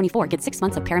 531.24 get 6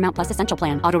 months of Paramount Plus Essential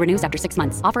Plan. Auto renews after 6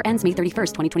 months. Offer ends May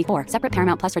 31st, 2024. Separate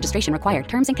Paramount Plus registration required.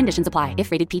 Terms and conditions apply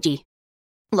if rated PG.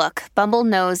 Look, Bumble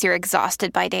knows you're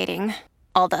exhausted by dating.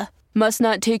 All the must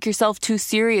not take yourself too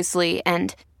seriously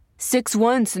and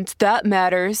 6'1" since that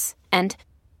matters. And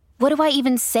what do I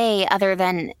even say other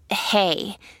than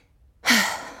hey?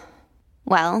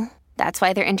 Well, that's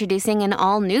why they're introducing an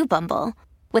all-new Bumble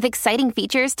with exciting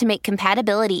features to make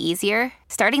compatibility easier,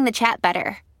 starting the chat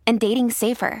better, and dating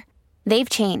safer. They've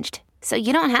changed, so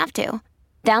you don't have to.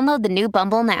 Download the new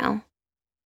Bumble now.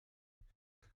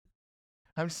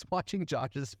 I'm just watching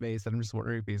Josh's face, and I'm just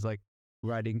wondering if he's like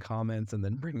writing comments and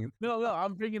then bringing. No,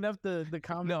 I'm bringing up the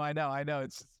comment. No, I know.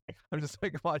 It's I'm just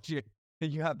like watching it,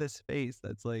 and you have this face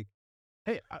that's like,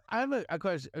 Hey, I have a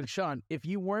question, Sean. If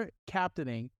you weren't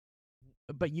captaining,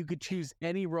 but you could choose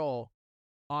any role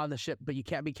on the ship, but you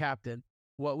can't be captain,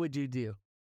 what would you do?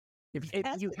 If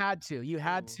you had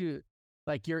to,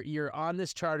 like you're on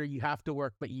this charter, you have to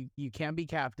work, but you can't be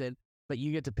captain, but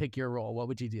you get to pick your role. What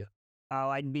would you do? Oh,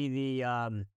 I'd be the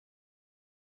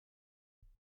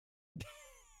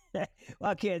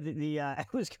okay. I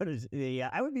was gonna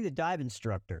I would be the dive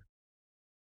instructor.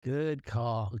 Good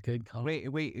call.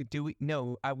 wait. Do we?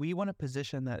 No, we want a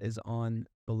position that is on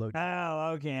below.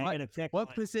 Oh, okay. I'm gonna pick What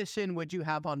one. position would you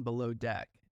have on below deck?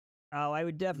 Oh, I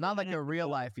would definitely Not like a real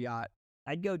life yacht.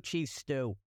 I'd go Chief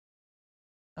Stew.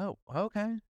 Oh,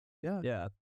 okay. Yeah.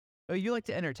 Oh, you like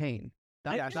to entertain.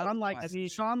 Sean likes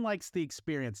the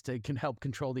experience can help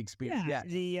control the experience.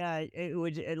 Yeah. It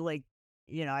would like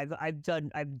I've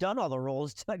done all the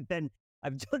roles. I've done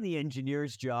the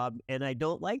engineer's job, and I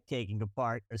don't like taking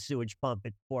apart a sewage pump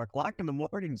at 4:00 in the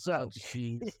morning. So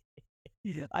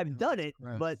I've done it,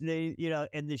 Gross. but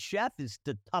and the chef is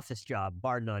the toughest job,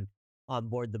 bar none, on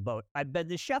board the boat. I've been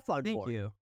the chef on Thank board.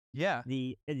 you. Yeah.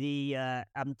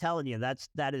 I'm telling you,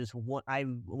 that is what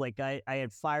I'm like. I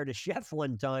had fired a chef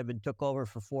one time and took over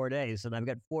for 4 days, and I've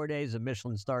got 4 days of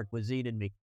Michelin star cuisine in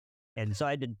me, and so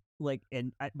I did but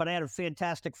I had a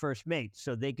fantastic first mate,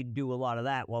 so they could do a lot of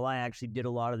that while I actually did a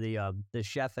lot of the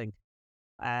chefing.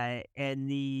 And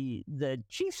the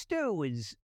chief stew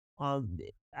is I've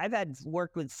had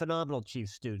worked with phenomenal chief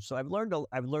stews, so I've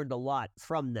learned a lot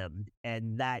from them,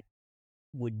 and that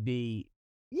would be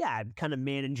kind of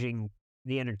managing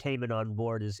the entertainment on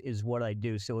board is what I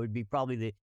do. So it would be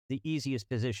probably the easiest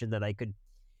position that I could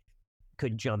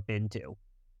jump into.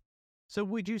 So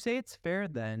would you say it's fair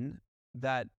then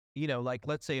that, like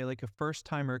let's say like a first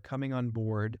timer coming on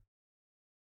board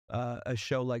a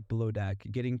show like Below Deck,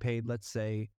 getting paid, let's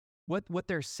say, what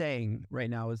they're saying right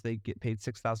now is they get paid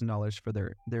 $6,000 for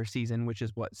their season, which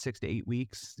is what, 6 to 8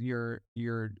 weeks you're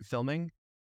filming.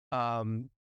 Do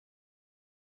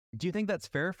you think that's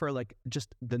fair for like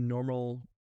just the normal?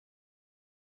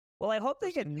 Well, I hope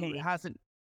they get who paid.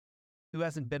 Who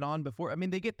hasn't been on before? I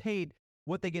mean, they get paid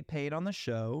what they get paid on the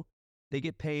show. They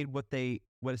get paid what a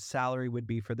salary would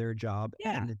be for their job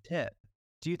and a tip.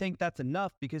 Do you think that's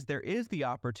enough? Because there is the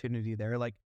opportunity there.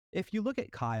 Like if you look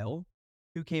at Kyle,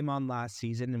 who came on last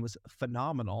season and was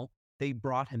phenomenal, they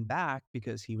brought him back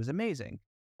because he was amazing.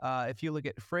 If you look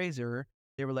at Fraser,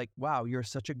 they were like, wow, you're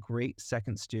such a great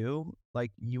second stew.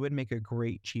 Like you would make a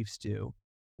great chief stew.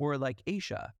 Or like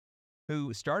Aisha,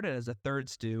 who started as a third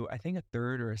stew, I think a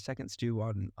third or a second stew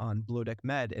on Below Deck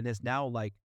Med, and is now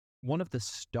like one of the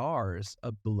stars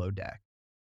of Below Deck.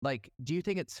 Like, do you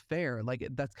think it's fair? Like,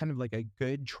 that's kind of like a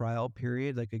good trial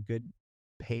period, like a good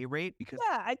pay rate? Because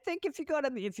I think if you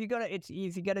gotta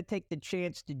take the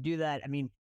chance to do that. I mean,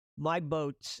 my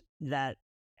boats that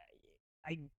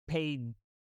I paid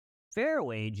fair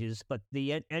wages, but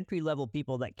the entry level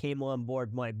people that came on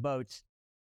board my boats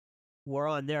were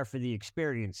on there for the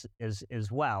experience as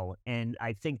well. And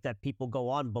I think that people go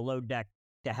on Below Deck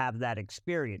to have that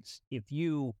experience. If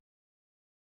you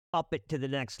up it to the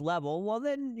next level, well,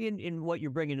 then in what you're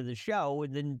bringing to the show,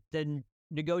 and then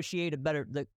negotiate a better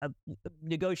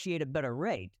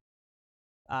rate.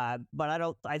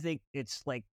 But I think it's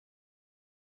like,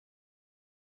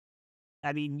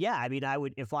 I mean, I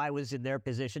would, if I was in their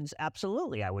positions,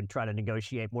 absolutely, I would try to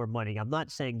negotiate more money. I'm not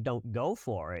saying don't go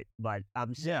for it, but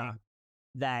I'm saying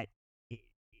that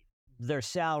their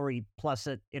salary plus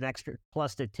an extra,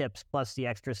 plus the tips, plus the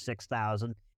extra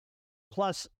 6,000,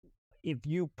 plus if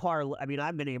you parlay, I mean,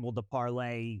 I've been able to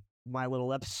parlay my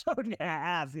little episode and a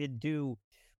half into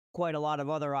quite a lot of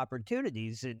other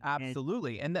opportunities.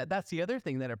 Absolutely, and that's the other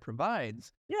thing that it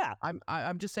provides. Yeah,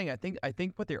 I'm just saying. I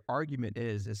think what their argument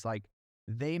is like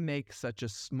they make such a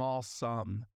small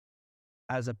sum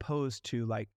as opposed to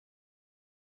like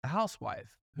a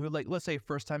housewife who, like, let's say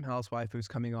first time housewife who's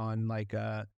coming on, like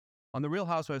on the Real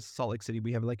Housewives of Salt Lake City,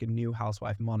 we have like a new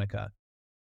housewife, Monica,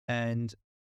 and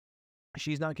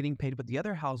she's not getting paid, but the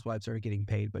other housewives are getting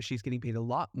paid, but she's getting paid a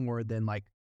lot more than, like,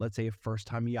 let's say a first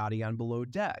time yachty on Below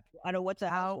Deck. I know, what's a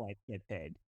housewife get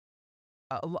paid?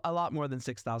 A lot more than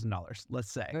 $6,000,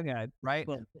 let's say. Okay, right?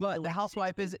 Well, but the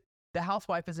housewife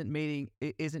isn't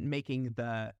making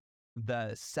the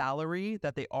salary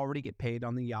that they already get paid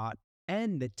on the yacht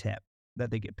and the tip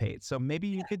that they get paid. So maybe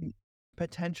you could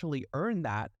potentially earn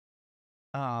that.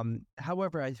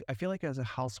 However, I feel like as a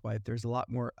housewife, there's a lot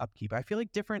more upkeep. I feel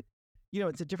like different,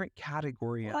 it's a different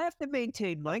category. Well, I have to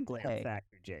maintain my glam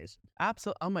factor, Jason.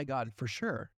 Absolutely. Oh my God, for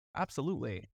sure.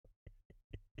 Absolutely.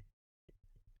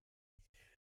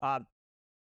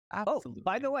 Absolutely. Oh,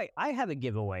 by the way, I have a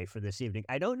giveaway for this evening.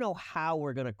 I don't know how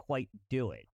we're going to quite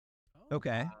do it.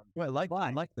 Okay. Well,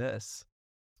 I like this.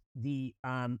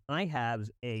 I have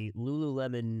a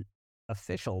Lululemon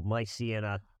official My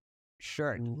Sienna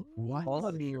shirt. What?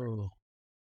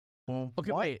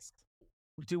 Okay, wait.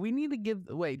 Do we need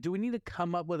to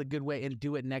come up with a good way and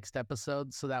do it next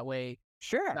episode so that way?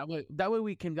 Sure. That way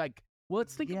we can, like, well,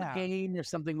 let's think of a game or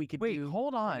something we could do. Wait,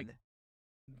 hold on.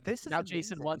 This is now amazing.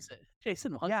 Jason wants it.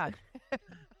 Jason wants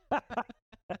it.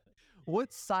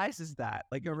 What size is that?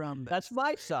 Like around That's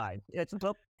my size. It's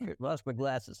lost my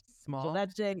glasses. Small. So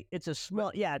it's a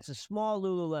small. Yeah, it's a small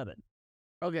Lululemon.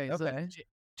 Okay. So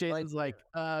Jason's like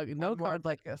no card,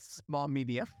 like a small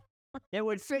medium. It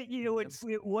would fit you.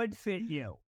 It would fit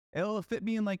you. It'll fit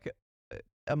me in like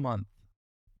a month.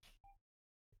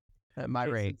 At my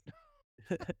rate.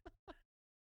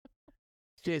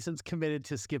 Jason's committed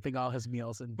to skipping all his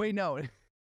meals and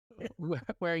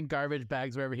wearing garbage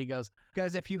bags wherever he goes.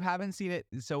 Guys, if you haven't seen it,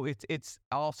 so it's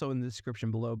also in the description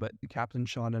below, but Captain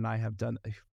Sean and I have done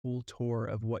a full tour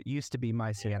of what used to be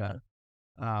My Sienna.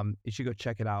 You should go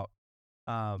check it out.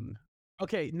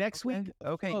 Okay, next week.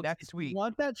 Okay, folks, next week. If you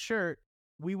want that shirt,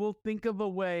 we will think of a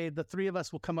way, the three of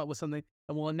us will come up with something,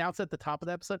 and we'll announce at the top of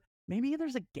the episode. Maybe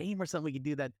there's a game or something we could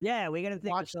do that. Yeah, we got to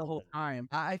watch the whole time.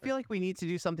 I feel like we need to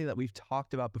do something that we've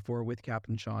talked about before with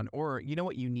Captain Sean. Or you know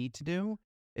what you need to do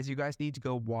is you guys need to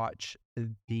go watch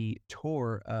the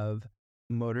tour of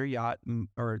My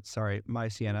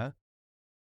Sienna,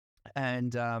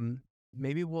 and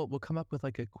maybe we'll come up with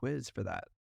like a quiz for that.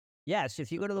 Yes,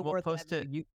 if you go to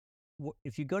the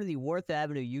if you go to the Worth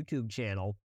Avenue YouTube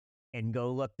channel and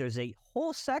go look, there's a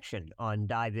whole section on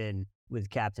Dive In with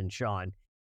Captain Sean.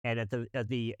 And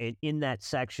in that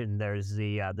section, there's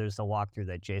the walkthrough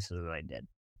that Jason and I did.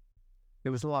 It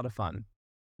was a lot of fun.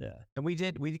 Yeah, and we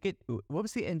get what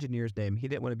was the engineer's name? He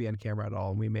didn't want to be on camera at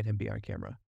all, and we made him be on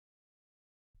camera.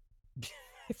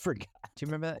 I forgot. Do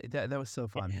you remember that? That was so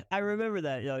fun. I remember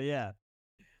that. Oh yeah.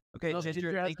 Okay,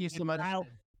 Ginger, thank you so much. I'll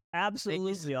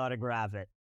absolutely autograph it.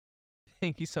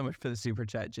 Thank you so much for the super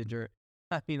chat, Ginger.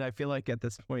 I mean, I feel like at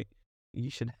this point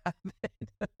you should have it,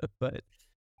 but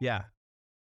yeah.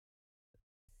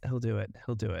 He'll do it.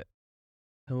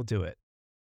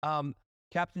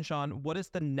 Captain Sean, what is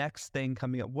the next thing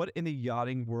coming up? What in the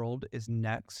yachting world is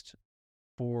next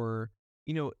for,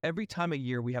 every time of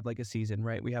year we have like a season,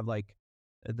 right? We have like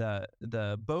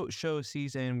the boat show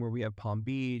season where we have Palm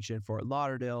Beach and Fort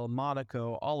Lauderdale,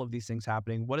 Monaco, all of these things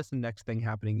happening. What is the next thing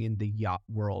happening in the yacht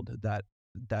world that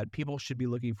people should be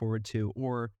looking forward to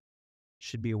or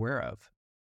should be aware of?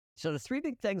 So the three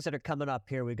big things that are coming up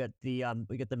here, we got the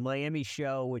Miami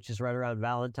show, which is right around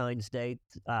Valentine's Day.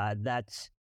 That's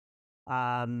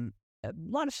a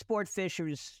lot of sport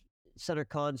fishers, center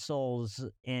consoles,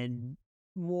 and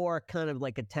more kind of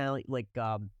like Italian, like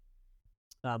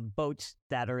boats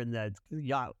that are in the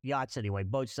yachts anyway.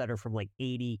 Boats that are from like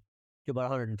 80 to about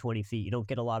 120 feet. You don't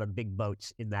get a lot of big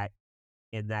boats in that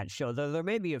show. There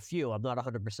may be a few. I'm not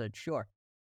 100% sure.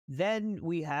 Then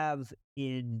we have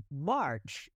in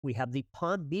March, we have the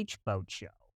Palm Beach Boat Show.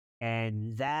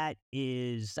 And that's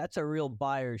a real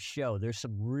buyer's show. There's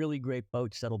some really great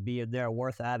boats that'll be in there.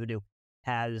 Worth Avenue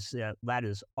has, that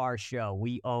is our show.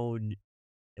 We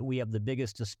have the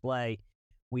biggest display.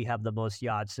 We have the most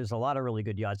yachts. There's a lot of really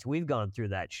good yachts. We've gone through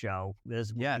that show.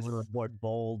 There's one on board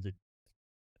Bold.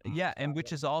 And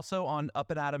which is also on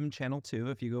Up and Adam Channel 2.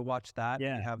 If you go watch that,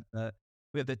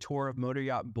 we have the tour of Motor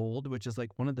Yacht Bold, which is like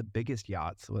one of the biggest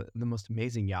yachts, the most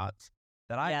amazing yachts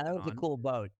that I. Yeah, that was a cool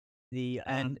boat.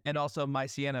 And also My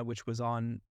Sienna, which was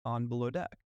on Below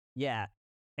Deck. Yeah,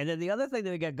 And then the other thing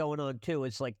that we got going on too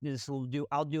is like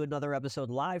I'll do another episode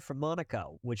live from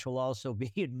Monaco, which will also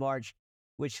be in March,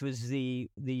 which was the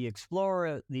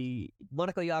Explorer. The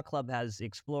Monaco Yacht Club has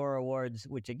Explorer Awards,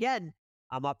 which again,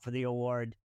 I'm up for the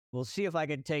award. We'll see if I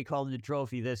can take home the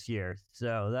trophy this year.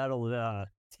 So that'll.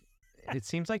 It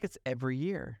seems like it's every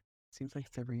year.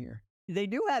 They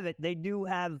do have it.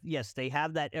 Yes, they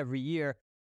have that every year.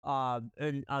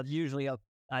 And usually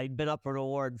I've been up for an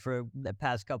award for the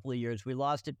past couple of years. We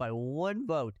lost it by 1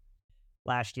 vote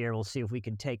last year. We'll see if we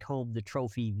can take home the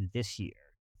trophy this year.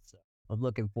 So I'm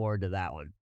looking forward to that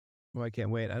one. Well, I can't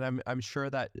wait, and I'm sure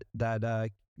that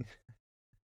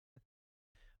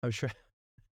I'm sure.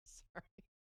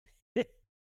 Sorry.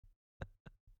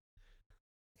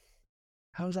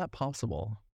 How is that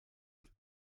possible?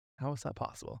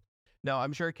 No,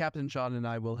 I'm sure Captain Sean and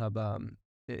I will have.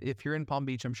 If you're in Palm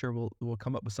Beach, I'm sure we'll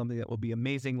come up with something that will be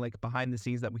amazing, like behind the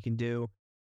scenes that we can do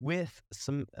with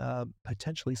some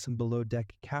potentially some below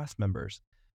deck cast members.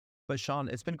 But Sean,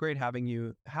 it's been great having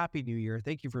you. Happy New Year!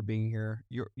 Thank you for being here.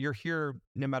 You're here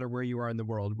no matter where you are in the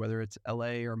world, whether it's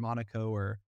LA or Monaco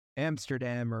or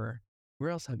Amsterdam or where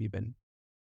else have you been?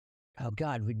 Oh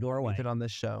God, Norway. You've been on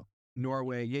this show,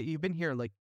 Norway. Yeah, you've been here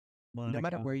like Monaco. No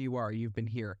matter where you are, you've been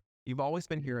here. You've always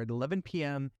been here at 11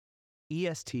 p.m.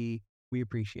 EST. We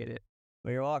appreciate it.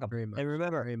 Well, you're welcome. Very much. And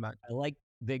remember, very much. I like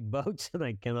big boats, and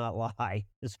I cannot lie.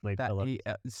 This is my pillow.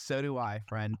 So do I,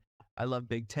 friend. I love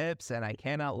big tips, and I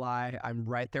cannot lie. I'm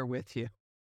right there with you.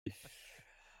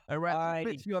 I'm right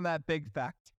there with you on that big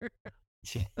factor.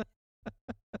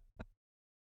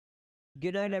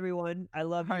 Good night, everyone. I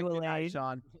love you, Elaine. Good night,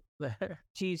 Sean.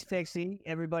 Cheese Pixie,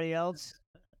 everybody else.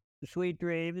 Sweet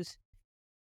dreams.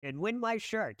 And win my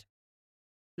shirt.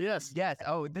 Yes.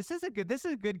 Oh, this is a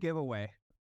good giveaway.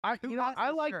 I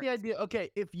like the idea.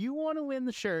 Okay, if you want to win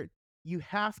the shirt, you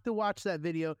have to watch that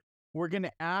video. We're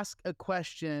gonna ask a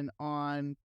question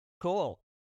on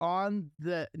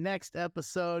the next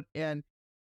episode, and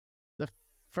the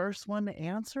first one to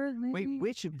answer it. Maybe?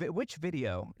 Wait, which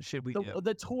video should we do?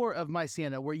 The tour of My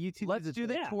Sienna, where you two. Let's do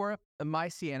the tour of My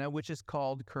Sienna, which is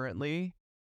called currently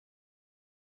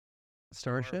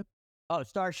Starship. Oh,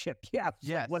 Starship. Yeah.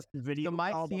 Yes. What's the video? So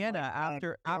My Sienna,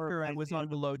 after I was on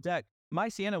Below Deck, My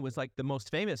Sienna was like the most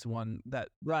famous one that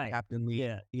Captain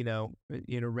Lee,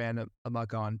 ran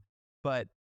amok on. But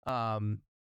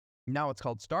now it's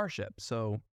called Starship.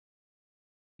 So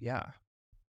yeah,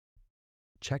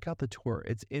 check out the tour.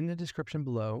 It's in the description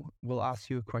below. We'll ask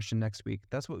you a question next week.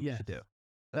 That's what we should do.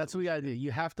 That's what we gotta do.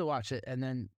 You have to watch it, and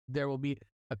then there will be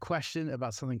a question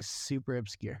about something super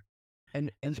obscure. And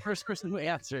the first person who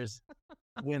answers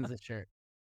wins the shirt.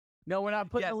 No, we're not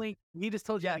putting a link. We just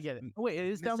told you how to get it. Oh, wait, it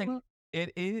is down below?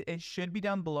 It should be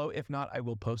down below. If not, I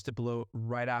will post it below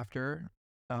right after,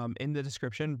 in the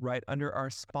description, right under our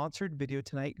sponsored video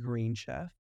tonight, Green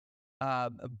Chef.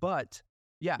 But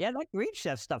yeah, that Green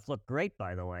Chef stuff looked great,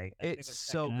 by the way. It's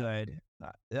so good.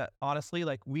 Honestly,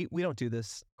 like we don't do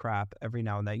this crap every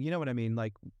now and then. You know what I mean?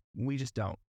 Like we just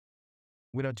don't.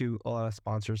 We don't do a lot of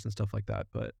sponsors and stuff like that,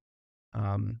 but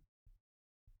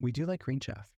we do like Green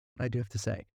Chef. I do have to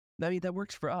say. I mean, that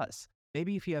works for us.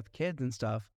 Maybe if you have kids and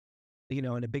stuff,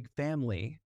 and a big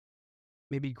family,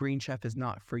 maybe Green Chef is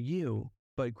not for you,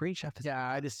 but Green Chef is. Yeah,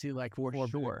 I just see like four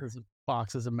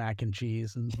boxes of mac and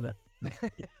cheese and just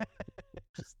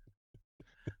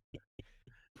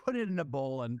put it in a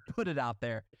bowl and put it out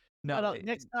there. No,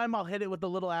 next time I'll hit it with a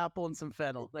little apple and some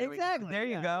fennel. Exactly. There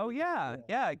you go. Yeah.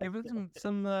 Give it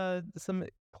some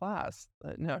class.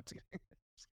 No.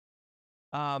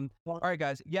 All right,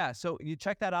 guys. Yeah. So you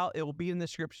check that out. It will be in the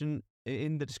description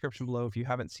below if you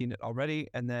haven't seen it already.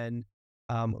 And then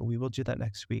we will do that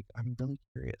next week. I'm really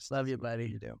curious. Love you, buddy.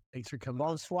 You do. Thanks for coming.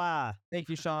 Bonsoir. Thank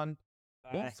you, Sean.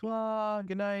 Bonsoir.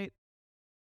 Good night.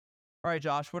 All right,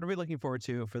 Josh. What are we looking forward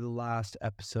to for the last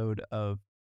episode of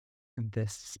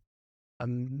this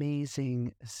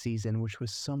amazing season, which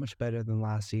was so much better than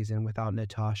last season without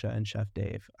Natasha and Chef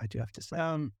Dave? I do have to say.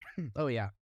 Oh yeah.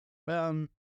 I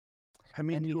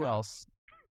mean, and who else?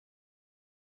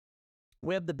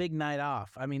 We have the big night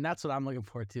off. I mean, that's what I'm looking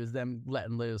forward to, is them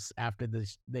letting loose after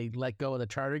they let go of the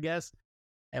charter guests,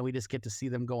 and we just get to see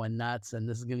them going nuts. And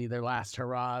this is gonna be their last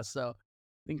hurrah. So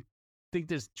I think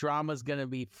this drama's gonna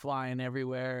be flying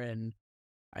everywhere. And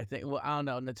I think, I don't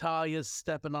know, Natalia's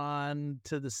stepping on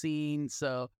to the scene,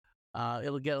 so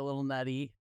it'll get a little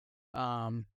nutty.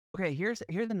 Okay, here's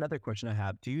another question I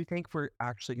have. Do you think we're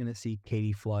actually gonna see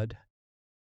Katie Flood?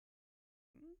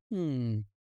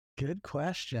 Good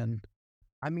question.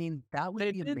 I mean, that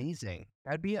would be amazing.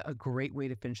 That'd be a great way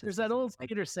to finish this. There's that old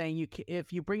theater saying,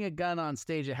 if you bring a gun on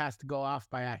stage, it has to go off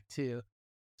by Act 2.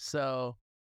 So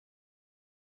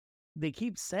they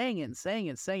keep saying it and saying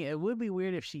it and saying it. It would be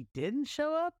weird if she didn't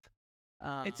show up.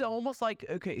 It's almost like,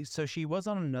 okay, so she was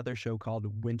on another show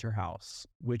called Winter House,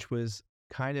 which was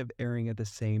kind of airing at the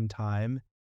same time.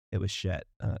 It was shit,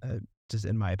 just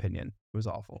in my opinion. It was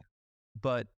awful.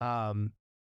 But I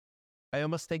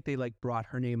almost think they like brought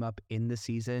her name up in the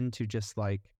season to just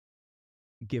like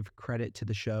give credit to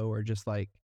the show, or just like,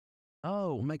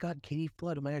 oh my God, Katie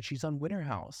Flood, oh my God, she's on Winter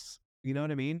House. You know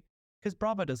what I mean? Because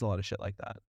Bravo does a lot of shit like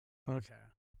that. Okay.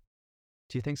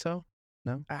 Do you think so?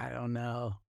 No? I don't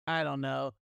know.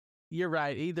 You're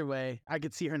right. Either way, I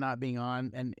could see her not being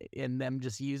on and them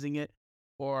just using it,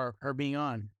 or her being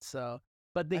on. So,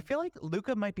 but I feel like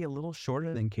Luca might be a little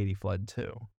shorter than Katie Flood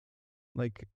too.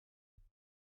 Like,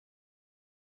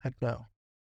 I don't know.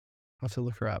 I'll have to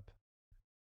look her up.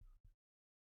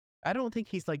 I don't think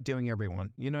he's like doing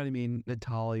everyone. You know what I mean?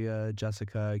 Natalia,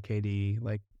 Jessica, Katie.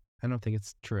 Like, I don't think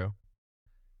it's true.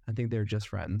 I think they're just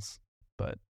friends.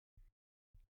 But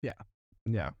yeah.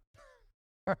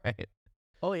 All right.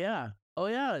 Oh yeah.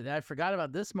 I forgot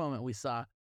about this moment we saw.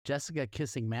 Jessica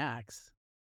kissing Max.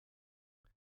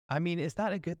 I mean, is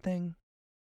that a good thing?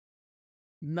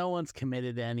 No one's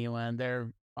committed to anyone.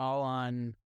 They're all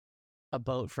on a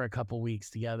boat for a couple weeks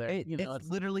together. It's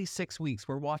literally 6 weeks.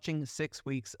 We're watching 6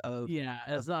 weeks of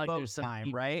it's not like there's some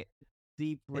time, right?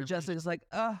 Deep. And Jessica's like,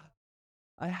 I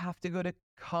have to go to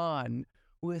con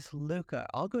with Luca.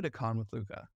 I'll go to con with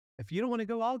Luca. If you don't want to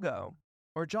go, I'll go.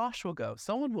 Or Josh will go.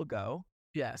 Someone will go.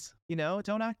 Yes.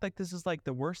 Don't act like this is like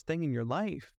the worst thing in your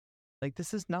life. Like,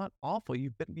 this is not awful.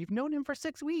 You've known him for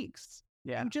 6 weeks.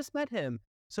 Yeah. You just met him.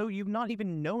 So you've not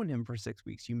even known him for 6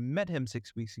 weeks. You met him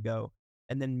 6 weeks ago.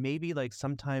 And then maybe like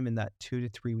sometime in that 2 to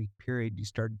 3 week period, you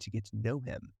started to get to know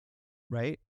him.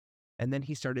 Right. And then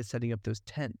he started setting up those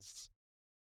tents.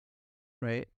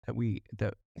 Right.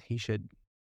 That he should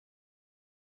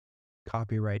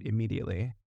copyright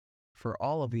immediately for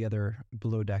all of the other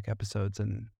Below Deck episodes.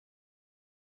 And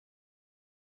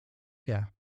yeah,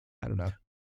 I don't know.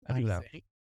 I don't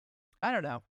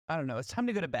know. It's time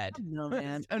to go to bed. No,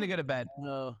 man. It's time to go to bed.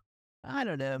 No. I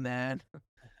don't know, man.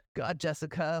 God,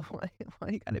 Jessica, why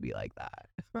you gotta be like that?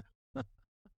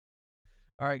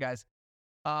 All right, guys.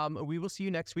 We will see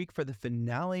you next week for the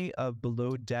finale of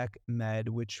Below Deck Med,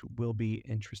 which will be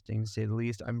interesting to say the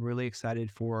least. I'm really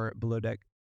excited for Below Deck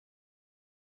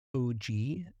OG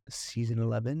season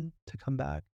 11 to come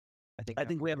back. I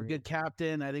think we have a good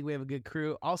captain. I think we have a good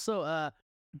crew. Also,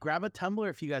 grab a tumbler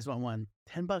if you guys want one.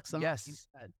 $10 off. Yes,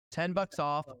 $10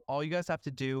 off. All you guys have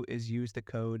to do is use the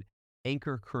code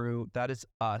Anchor Crew. That is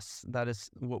us. That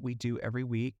is what we do every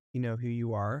week. You know who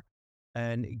you are,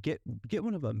 and get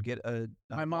one of them. Get a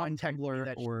my mom tumbler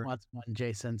that or she wants one,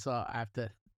 Jason. So I have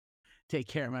to take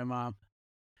care of my mom.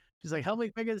 She's like, help me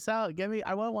figure this out.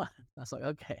 I want one. I was like,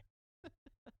 okay.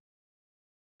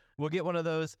 We'll get one of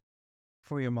those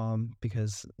for your mom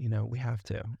because we have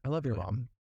to. I love your mom.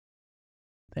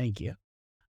 Thank you.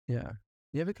 Yeah,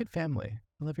 you have a good family.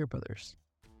 I love your brothers.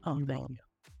 Oh, thank you.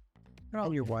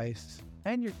 And your wife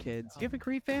and your kids. You have a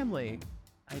great family.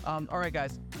 All right,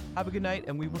 guys. Have a good night,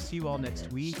 and we will see you all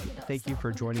next week. Thank you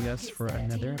for joining us for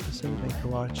another episode of Anchor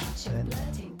Watch, and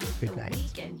good night.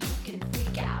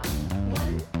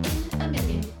 One in a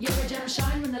million. You're a gem,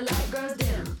 shine when the light grows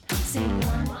dim. Sing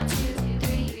 1, 2,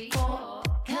 3, 4.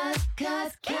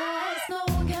 Cause no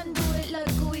one can do it like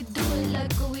we do it,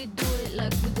 like we do it,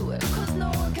 like we do it. Cause no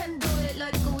one can do it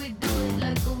like we do it,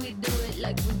 like we do it,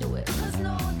 like we do it. Cause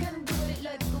no one can do it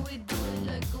like we do it,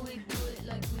 like we do it,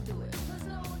 like we do it. Cause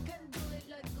no one can do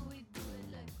it like we do it, like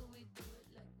we do it, like we do it.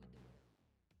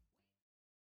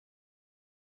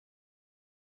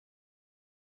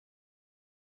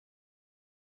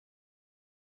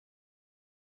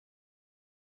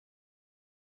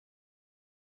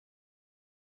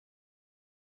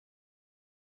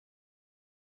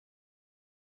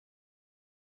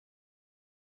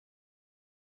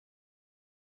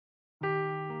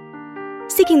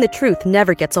 Seeking the truth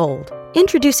never gets old.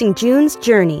 Introducing June's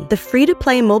Journey, the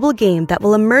free-to-play mobile game that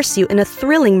will immerse you in a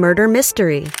thrilling murder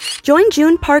mystery. Join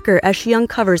June Parker as she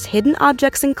uncovers hidden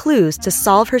objects and clues to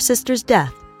solve her sister's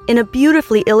death in a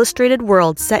beautifully illustrated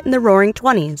world set in the Roaring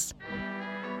 '20s.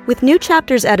 With new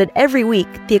chapters added every week,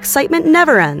 the excitement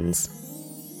never ends.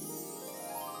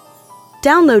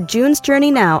 Download June's Journey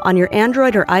now on your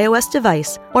Android or iOS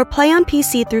device, or play on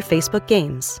PC through Facebook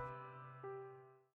Games.